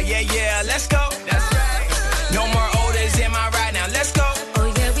nice. car, yeah, let's go. That's right. No more odors in my ride, now let's go.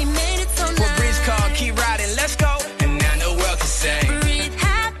 Oh yeah, we made it so nice. Febreze car, keep riding, let's go. And now the world can say, breathe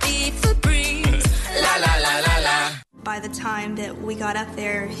happy Febreze. La la la la la. By the time that we got up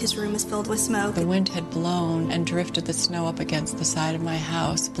there, his room was filled with smoke. The wind had blown and drifted the snow up against the side of my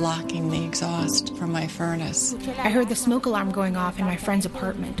house, blocking the exhaust from my furnace. I heard the smoke alarm going off in my friend's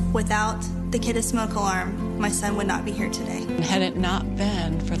apartment. Without the kid's smoke alarm, my son would not be here today. And had it not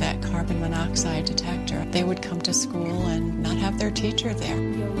been for that carbon monoxide detector, they would come to school and not have their teacher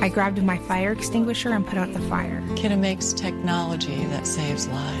there. I grabbed my fire extinguisher and put out the fire. Kidda makes technology that saves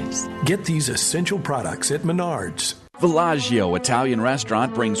lives. Get these essential products at Menards. Villaggio Italian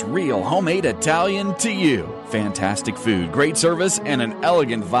Restaurant brings real homemade Italian to you. Fantastic food, great service, and an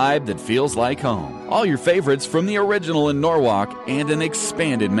elegant vibe that feels like home. All your favorites from the original in Norwalk and an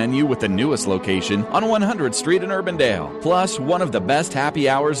expanded menu with the newest location on 100th Street in Urbandale. Plus, one of the best happy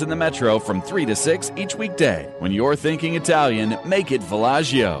hours in the metro from 3 to 6 each weekday. When you're thinking Italian, make it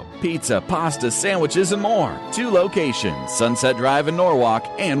Villaggio. Pizza, pasta, sandwiches, and more. 2 locations, Sunset Drive in Norwalk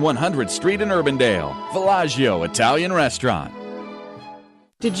and 100th Street in Urbandale. Villaggio Italian Restaurant.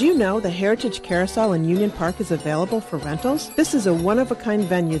 Did you know the Heritage Carousel in Union Park is available for rentals? This is a one-of-a-kind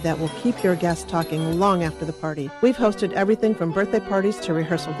venue that will keep your guests talking long after the party. We've hosted everything from birthday parties to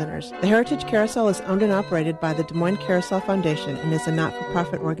rehearsal dinners. The Heritage Carousel is owned and operated by the Des Moines Carousel Foundation and is a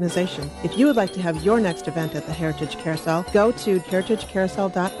not-for-profit organization. If you would like to have your next event at the Heritage Carousel, go to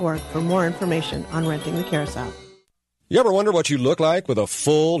heritagecarousel.org for more information on renting the carousel. You ever wonder what you look like with a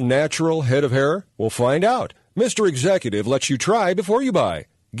full, natural head of hair? Well, find out. Mr. Executive lets you try before you buy.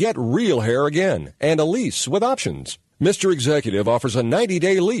 Get real hair again and a lease with options. Mr. Executive offers a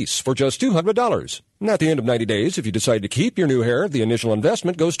 90-day lease for just $200. And at the end of 90 days, if you decide to keep your new hair, the initial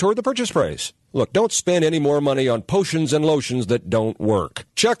investment goes toward the purchase price. Look, don't spend any more money on potions and lotions that don't work.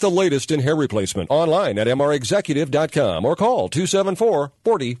 Check the latest in hair replacement online at mrexecutive.com or call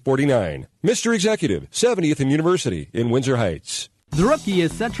 274-4049. Mr. Executive, 70th and University in Windsor Heights. The Rookie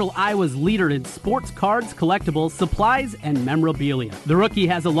is Central Iowa's leader in sports cards, collectibles, supplies, and memorabilia. The Rookie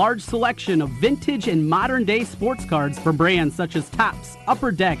has a large selection of vintage and modern-day sports cards from brands such as Topps,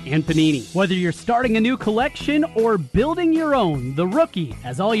 Upper Deck, and Panini. Whether you're starting a new collection or building your own, The Rookie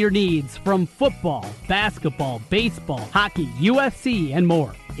has all your needs from football, basketball, baseball, hockey, UFC, and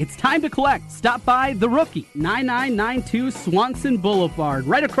more. It's time to collect. Stop by The Rookie, 9992 Swanson Boulevard,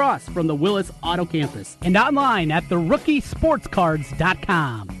 right across from the Willis Auto Campus, and online at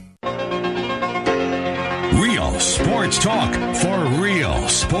therookie-sportscards.com. Real sports talk for real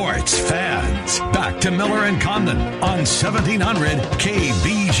sports fans. Back to Miller and Condon on 1700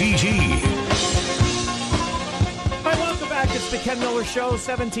 KBGG. Hi, welcome back. It's the Ken Miller Show,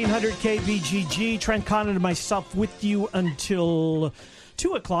 1700 KBGG. Trent Condon and myself with you until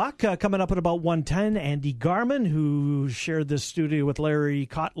 2 o'clock, coming up at about 1:10. Andy Garman, who shared this studio with Larry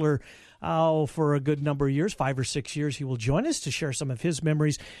Kotler for a good number of years, 5 or 6 years. He will join us to share some of his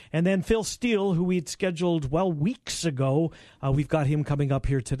memories. And then Phil Steele, who we had scheduled, weeks ago. We've got him coming up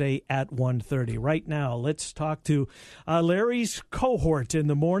here today at 1:30. Right now, let's talk to Larry's cohort in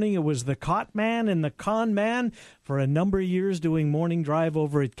the morning. It was the Cot Man and the Con Man for a number of years doing morning drive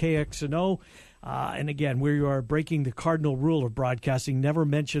over at KXNO. And again, we are breaking the cardinal rule of broadcasting, never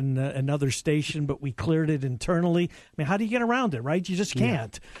mention another station, but we cleared it internally. I mean, how do you get around it, right? You just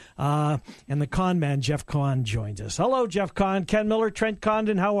can't. And the Con Man, Jeff Kahn, joins us. Hello, Jeff Kahn. Ken Miller, Trent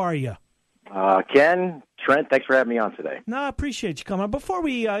Condon, how are you? Ken, Trent, thanks for having me on today. No, I appreciate you coming on. Before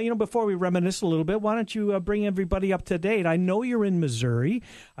we reminisce a little bit, why don't you bring everybody up to date? I know you're in Missouri.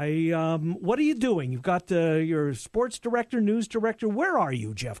 What are you doing? You've got your sports director, news director. Where are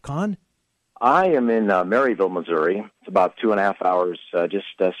you, Jeff Kahn? I am in Maryville, Missouri. It's about 2.5 hours just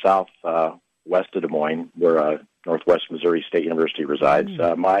south west of Des Moines, where Northwest Missouri State University resides.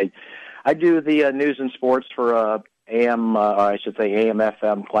 I do the news and sports for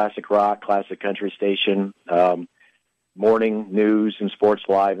AM/FM, classic rock, classic country station, morning news and sports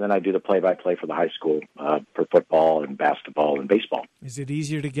live. Then I do the play-by-play for the high school for football and basketball and baseball. Is it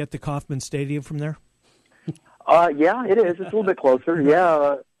easier to get to Kauffman Stadium from there? Yeah, it is. It's a little bit closer.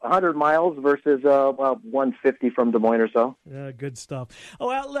 Yeah. 100 miles versus 150 from Des Moines or so. Good stuff. Oh,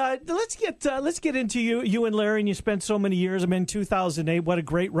 well, let's get into you and Larry. And you spent so many years. I mean, 2008. What a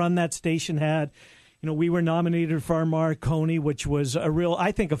great run that station had. we were nominated for our Marconi, which was a real,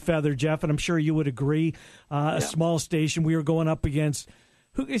 I think, a feather, Jeff, and I'm sure you would agree. A small station. We were going up against,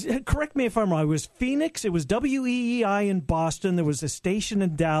 correct me if I'm wrong, it was Phoenix, it was WEEI in Boston, there was a station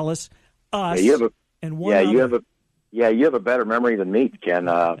in Dallas, us, and one other. You have a better memory than me, Ken.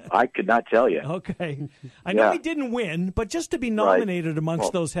 I could not tell you. Okay. I know we didn't win, but just to be nominated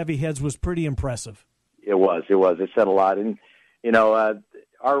amongst those heavy heads was pretty impressive. It was. It said a lot. And,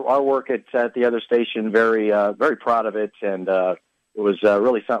 our work at the other station, very proud of it. And it was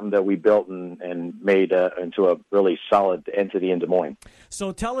really something that we built and made into a really solid entity in Des Moines.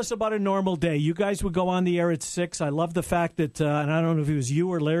 So tell us about a normal day. You guys would go on the air at 6. I love the fact that, and I don't know if it was you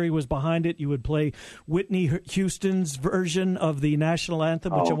or Larry was behind it, you would play Whitney Houston's version of the national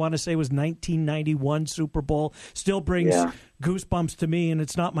anthem, which I want to say was 1991 Super Bowl. Still brings goosebumps to me, and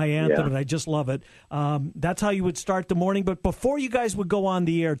it's not my anthem, and I just love it. That's how you would start the morning. But before you guys would go on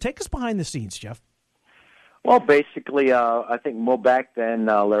the air, take us behind the scenes, Jeff. Well, basically, I think back then,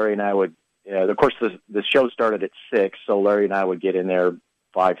 Larry and I would, of course, the show started at 6, so Larry and I would get in there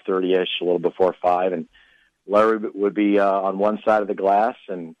 5:30-ish, a little before 5, and Larry would be on one side of the glass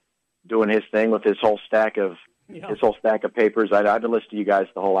and doing his thing with his whole stack of papers. I'd listen to you guys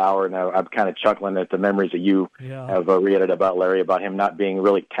the whole hour, and I'm kind of chuckling at the memories that you have read about Larry, about him not being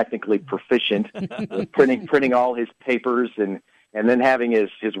really technically proficient, printing all his papers and then having his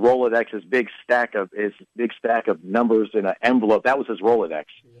Rolodex, his big stack of numbers in an envelope. That was his Rolodex.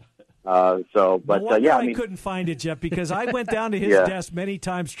 I couldn't find it, Jeff, because I went down to his desk many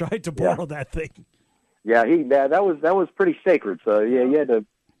times, tried to borrow that thing. Yeah, that was pretty sacred. So you had to,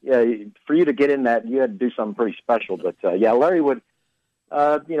 for you to get in that, you had to do something pretty special. But Larry would,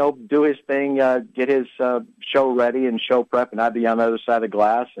 do his thing, get his show ready and show prep, and I'd be on the other side of the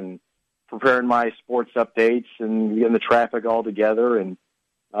glass and preparing my sports updates and getting the traffic all together. And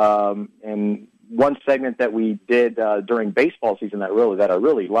one segment that we did during baseball season that I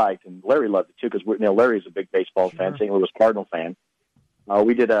really liked, and Larry loved it too, because Larry's a big baseball fan, St. Louis Cardinal fan.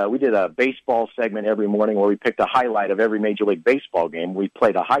 We did a baseball segment every morning where we picked a highlight of every Major League Baseball game. We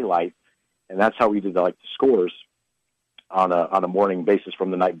played a highlight, and that's how we did the scores on a morning basis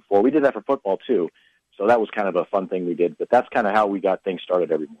from the night before. We did that for football too, so that was kind of a fun thing we did. But that's kind of how we got things started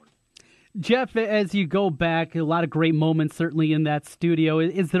every morning. Jeff, as you go back, a lot of great moments certainly in that studio.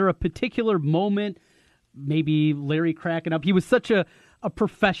 Is there a particular moment, maybe Larry cracking up? He was such a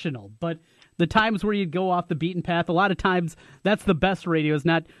professional, but the times where you'd go off the beaten path, a lot of times that's the best radio, is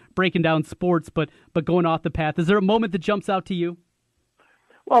not breaking down sports, but going off the path. Is there a moment that jumps out to you?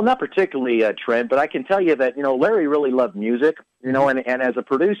 Well, not particularly, Trent, but I can tell you that, Larry really loved music, and as a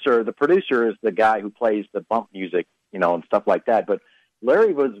producer, the producer is the guy who plays the bump music, and stuff like that. But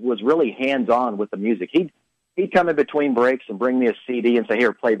Larry was really hands-on with the music. He'd come in between breaks and bring me a CD and say,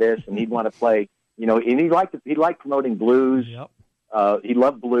 "Here, play this," and he'd want to play, and he liked promoting blues. Yep. He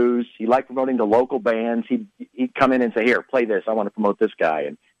loved blues. He liked promoting the local bands. He'd come in and say, "Here, play this. I want to promote this guy."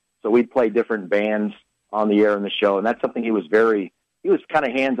 And so we'd play different bands on the air in the show, and that's something he was kind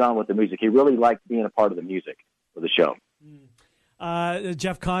of hands-on with the music. He really liked being a part of the music of the show.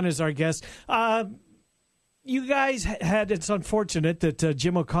 Jeff Kahn is our guest. You guys had, it's unfortunate that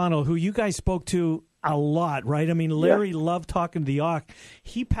Jim O'Connell, who you guys spoke to a lot, right? I mean, Larry loved talking to the Ock.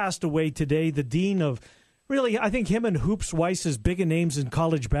 He passed away today, the dean of, really, I think him and Hoops Weiss is bigger names in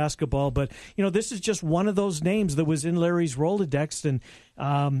college basketball, but, this is just one of those names that was in Larry's Rolodex,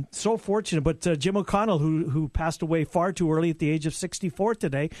 and so fortunate. But Jim O'Connell, who passed away far too early at the age of 64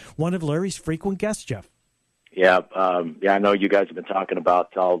 today, one of Larry's frequent guests, Jeff. Yeah, I know you guys have been talking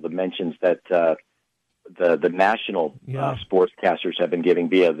about all the mentions that the national sportscasters have been giving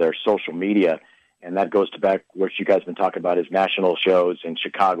via their social media, and that goes to back what you guys have been talking about, is national shows in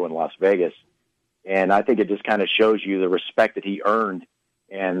Chicago and Las Vegas. And I think it just kind of shows you the respect that he earned,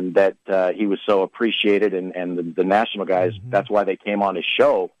 and that he was so appreciated, and the national guys, that's why they came on his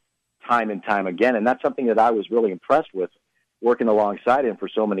show time and time again. And that's something that I was really impressed with, working alongside him for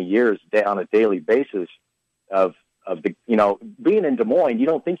so many years on a daily basis of the, being in Des Moines, you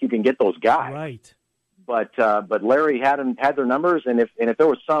don't think you can get those guys. Right. But Larry had their numbers, and if there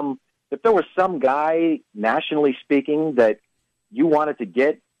was some guy, nationally speaking, that you wanted to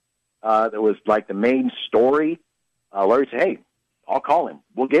get, that was like the main story, Larry said, "Hey, I'll call him.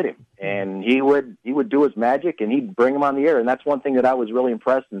 We'll get him." And he would do his magic, and he'd bring him on the air. And that's one thing that I was really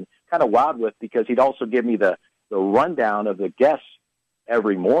impressed and kind of wowed with, because he'd also give me the rundown of the guests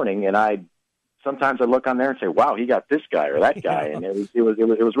every morning, and sometimes I look on there and say, "Wow, he got this guy or that guy," and it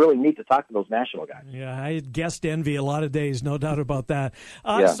was really neat to talk to those national guys. Yeah, I had guest envy a lot of days, no doubt about that.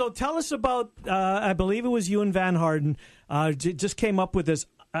 So tell us about, I believe it was you and Van Harden just came up with this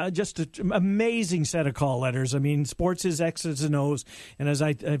Just an amazing set of call letters. I mean, sports is X's and O's. And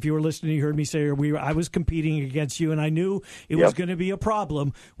if you were listening, you heard me say I was competing against you, and I knew it was going to be a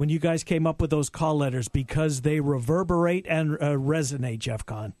problem when you guys came up with those call letters because they reverberate and resonate, Jeff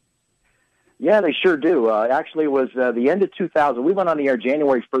Kahn. Yeah, they sure do. Actually, it was the end of 2000. We went on the air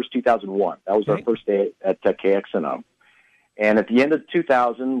January 1st, 2001. That was our first day at KXNO. And at the end of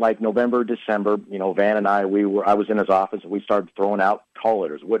 2000, like November, December, Van and I was in his office, and we started throwing out call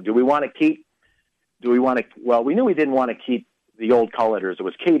letters. What do we want to keep? Well, we knew we didn't want to keep the old call letters. It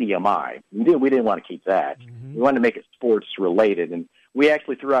was KDMI. We didn't want to keep that. Mm-hmm. We wanted to make it sports related. And we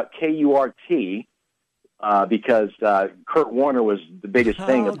actually threw out KURT, because Kurt Warner was the biggest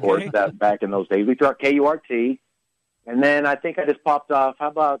thing, of course, back in those days. We threw out KURT, and then I think I just popped off,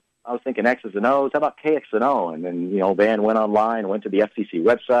 I was thinking X's and O's, how about KXNO? And then, Van went online, went to the FCC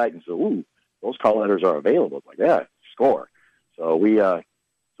website, and said, ooh, those call letters are available. It's like, yeah, score. So we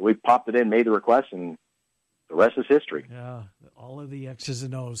popped it in, made the request, and the rest is history. Yeah, all of the X's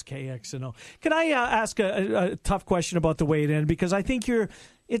and O's, KXNO. Can I ask a tough question about the way it ended? Because I think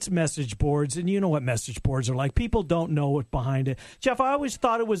it's message boards, and you know what message boards are like. People don't know what behind it. Jeff, I always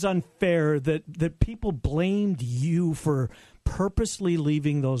thought it was unfair that people blamed you for purposely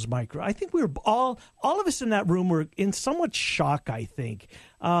leaving those micro. I think we were all of us in that room were in somewhat shock, I think.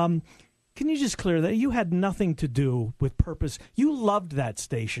 Can you just clear that? You had nothing to do with purpose. You loved that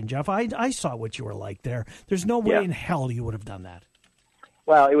station, Jeff. I saw what you were like there. There's no way in hell you would have done that.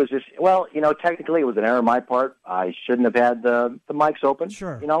 Well, it was just, technically it was an error on my part. I shouldn't have had the mics open.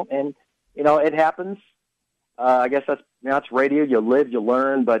 Sure. And it happens. I guess that's radio. You live, you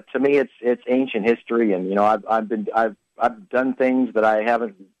learn. But to me, it's ancient history, and I've done things that I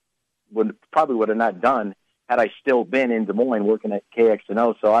probably would have not done had I still been in Des Moines working at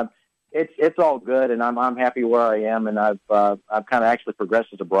KXNO. So it's all good, and I'm happy where I am, and I've kind of actually progressed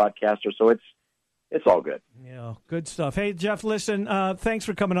as a broadcaster. So it's all good. Yeah, good stuff. Hey, Jeff, listen, thanks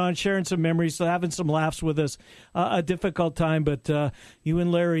for coming on, sharing some memories, having some laughs with us. A difficult time, but you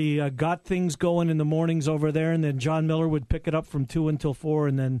and Larry got things going in the mornings over there, and then John Miller would pick it up from 2 until 4,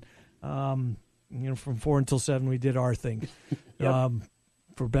 and then from 4 until 7 we did our thing,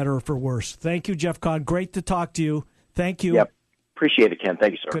 for better or for worse. Thank you, Jeff Kahn. Great to talk to you. Thank you. Yep. Appreciate it, Ken.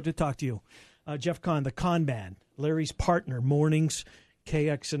 Thank you, sir. Good to talk to you. Jeff Kahn, the Con Man, Larry's partner, mornings,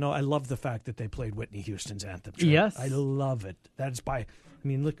 KXNO. I love the fact that they played Whitney Houston's anthem. Yes. I love it.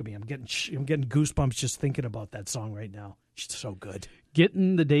 Look at me. I'm getting goosebumps just thinking about that song right now. It's so good.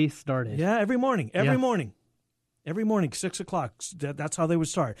 Getting the day started. Yeah, every morning, 6 o'clock. That's how they would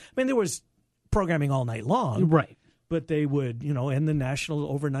start. I mean, there was programming all night long. Right. But they would, end the national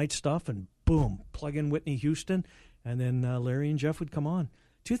overnight stuff and boom, plug in Whitney Houston. And then Larry and Jeff would come on.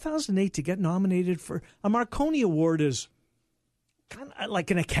 2008 to get nominated for a Marconi Award is kind of like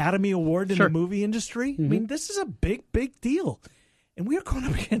an Academy Award in the movie industry. Mm-hmm. I mean, this is a big, big deal. And we are going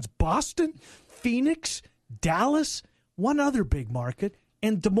up against Boston, Phoenix, Dallas, one other big market,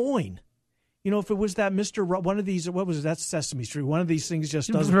 and Des Moines. If it was that one of these, what was it? That's Sesame Street. One of these things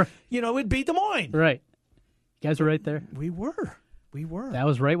just doesn't, it'd be Des Moines. Right. You guys were right there. We were. That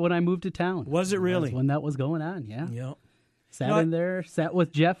was right when I moved to town. Was it really? That was when that was going on, yeah. Yep. Sat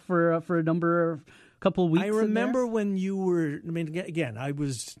with Jeff for a couple of weeks. I remember when you were, again, I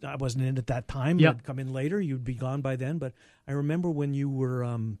wasn't in at that time. Yep. I'd come in later. You'd be gone by then. But I remember when you were,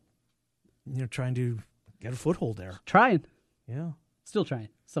 trying to get a foothold there. Trying. Yeah. Still trying.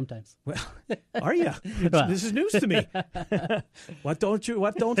 Sometimes. Well, are you? This is news to me. What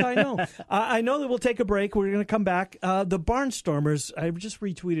don't I know? I know that we'll take a break. We're going to come back. The Barnstormers, I just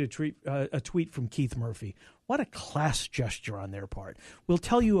retweeted a tweet from Keith Murphy. What a class gesture on their part. We'll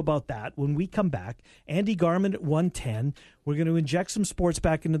tell you about that when we come back. Andy Garman at 1:10. We're going to inject some sports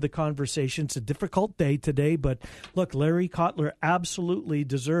back into the conversation. It's a difficult day today, but look, Larry Kotler absolutely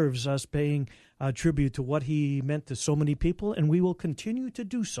deserves us paying tribute to what he meant to so many people, and we will continue to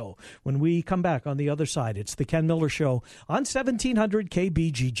do so when we come back on the other side. It's the Ken Miller Show on 1700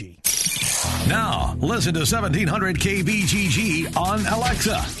 KBGG. Now, listen to 1700 KBGG on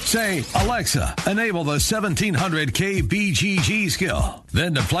Alexa. Say, Alexa, enable the 1700 KBGG skill.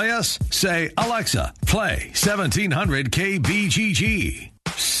 Then to play us, say, Alexa, play 1700 KBGG.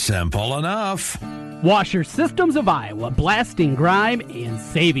 Simple enough. Washer Systems of Iowa, blasting grime and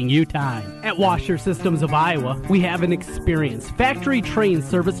saving you time. At Washer Systems of Iowa, we have an experienced factory-trained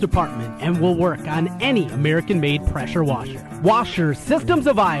service department and will work on any American-made pressure washer. Washer Systems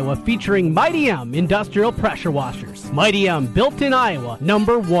of Iowa, featuring Mighty M industrial pressure washers. Mighty M, built in Iowa,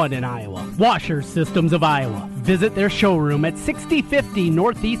 #1 in Iowa. Washer Systems of Iowa. Visit their showroom at 6050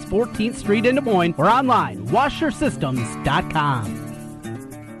 Northeast 14th Street in Des Moines or online, washersystems.com.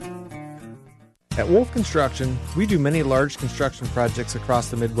 At Wolf Construction, we do many large construction projects across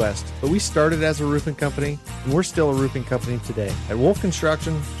the Midwest, but we started as a roofing company, and we're still a roofing company today. At Wolf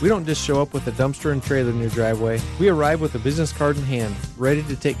Construction, we don't just show up with a dumpster and trailer in your driveway. We arrive with a business card in hand, ready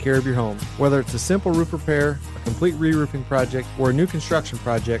to take care of your home. Whether it's a simple roof repair, a complete re-roofing project, or a new construction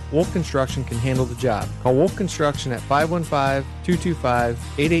project, Wolf Construction can handle the job. Call Wolf Construction at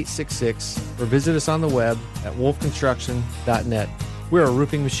 515-225-8866 or visit us on the web at wolfconstruction.net. We're a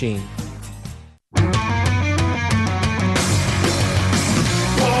roofing machine.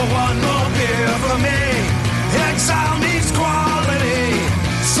 One more beer for me. Exile meets quality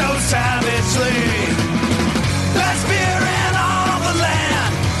so savagely. Best beer in all the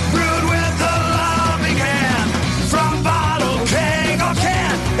land, brewed with a loving hand. From bottle, keg, or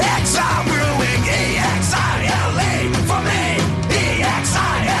can, Exile Brewing, E-X-I-L-E. For me,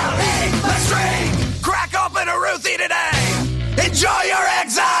 E-X-I-L-E. Let's drink, crack open a Ruthie today. Enjoy your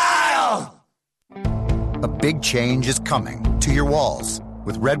exile. A big change is coming to your walls.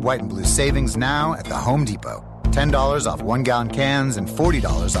 With red, white, and blue savings now at the Home Depot. $10 off 1-gallon cans and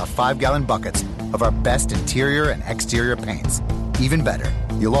 $40 off 5-gallon buckets of our best interior and exterior paints. Even better,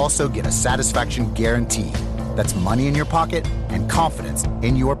 you'll also get a satisfaction guarantee. That's money in your pocket and confidence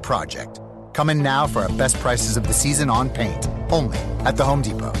in your project. Come in now for our best prices of the season on paint. Only at the Home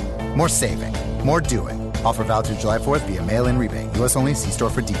Depot. More saving, more doing. Offer valid through July 4th via mail-in rebate. U.S. only. See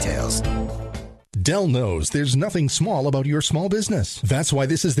store for details. Dell knows there's nothing small about your small business. That's why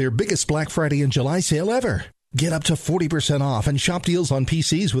this is their biggest Black Friday and July sale ever. Get up to 40% off and shop deals on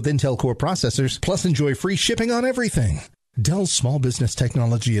PCs with Intel Core processors, plus enjoy free shipping on everything. Dell's small business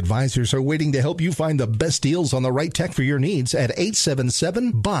technology advisors are waiting to help you find the best deals on the right tech for your needs at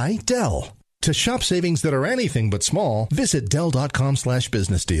 877-BUY-DELL. To shop savings that are anything but small, visit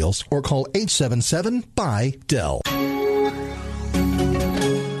Dell.com/business deals or call 877-BUY-DELL.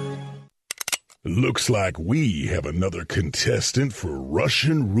 Looks like we have another contestant for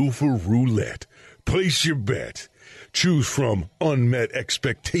Russian Roofer Roulette. Place your bet. Choose from unmet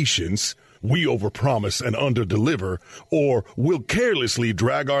expectations, we overpromise and underdeliver, or we'll carelessly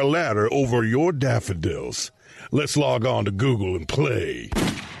drag our ladder over your daffodils. Let's log on to Google and play.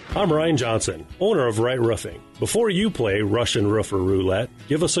 I'm Ryan Johnson, owner of Wright Roofing. Before you play Russian Roofer Roulette,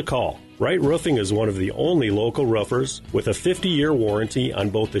 give us a call. Wright Roofing is one of the only local roofers with a 50-year warranty on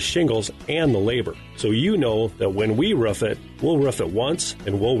both the shingles and the labor. So you know that when we roof it, we'll roof it once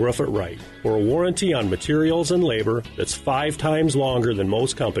and we'll roof it right. For a warranty on materials and labor that's 5 times longer than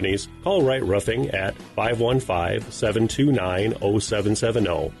most companies, call Wright Roofing at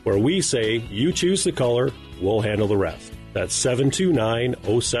 515-729-0770, where we say you choose the color, we'll handle the rest. That's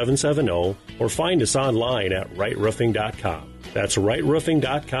 729-0770, or find us online at wrightroofing.com. That's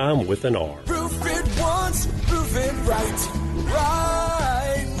wrightroofing.com with an R. Roof it once, roof it right.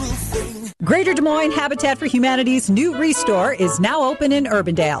 Right Roofing. Greater Des Moines Habitat for Humanity's new Restore is now open in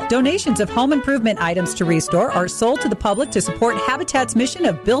Urbandale. Donations of home improvement items to Restore are sold to the public to support Habitat's mission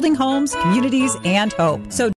of building homes, communities, and hope. So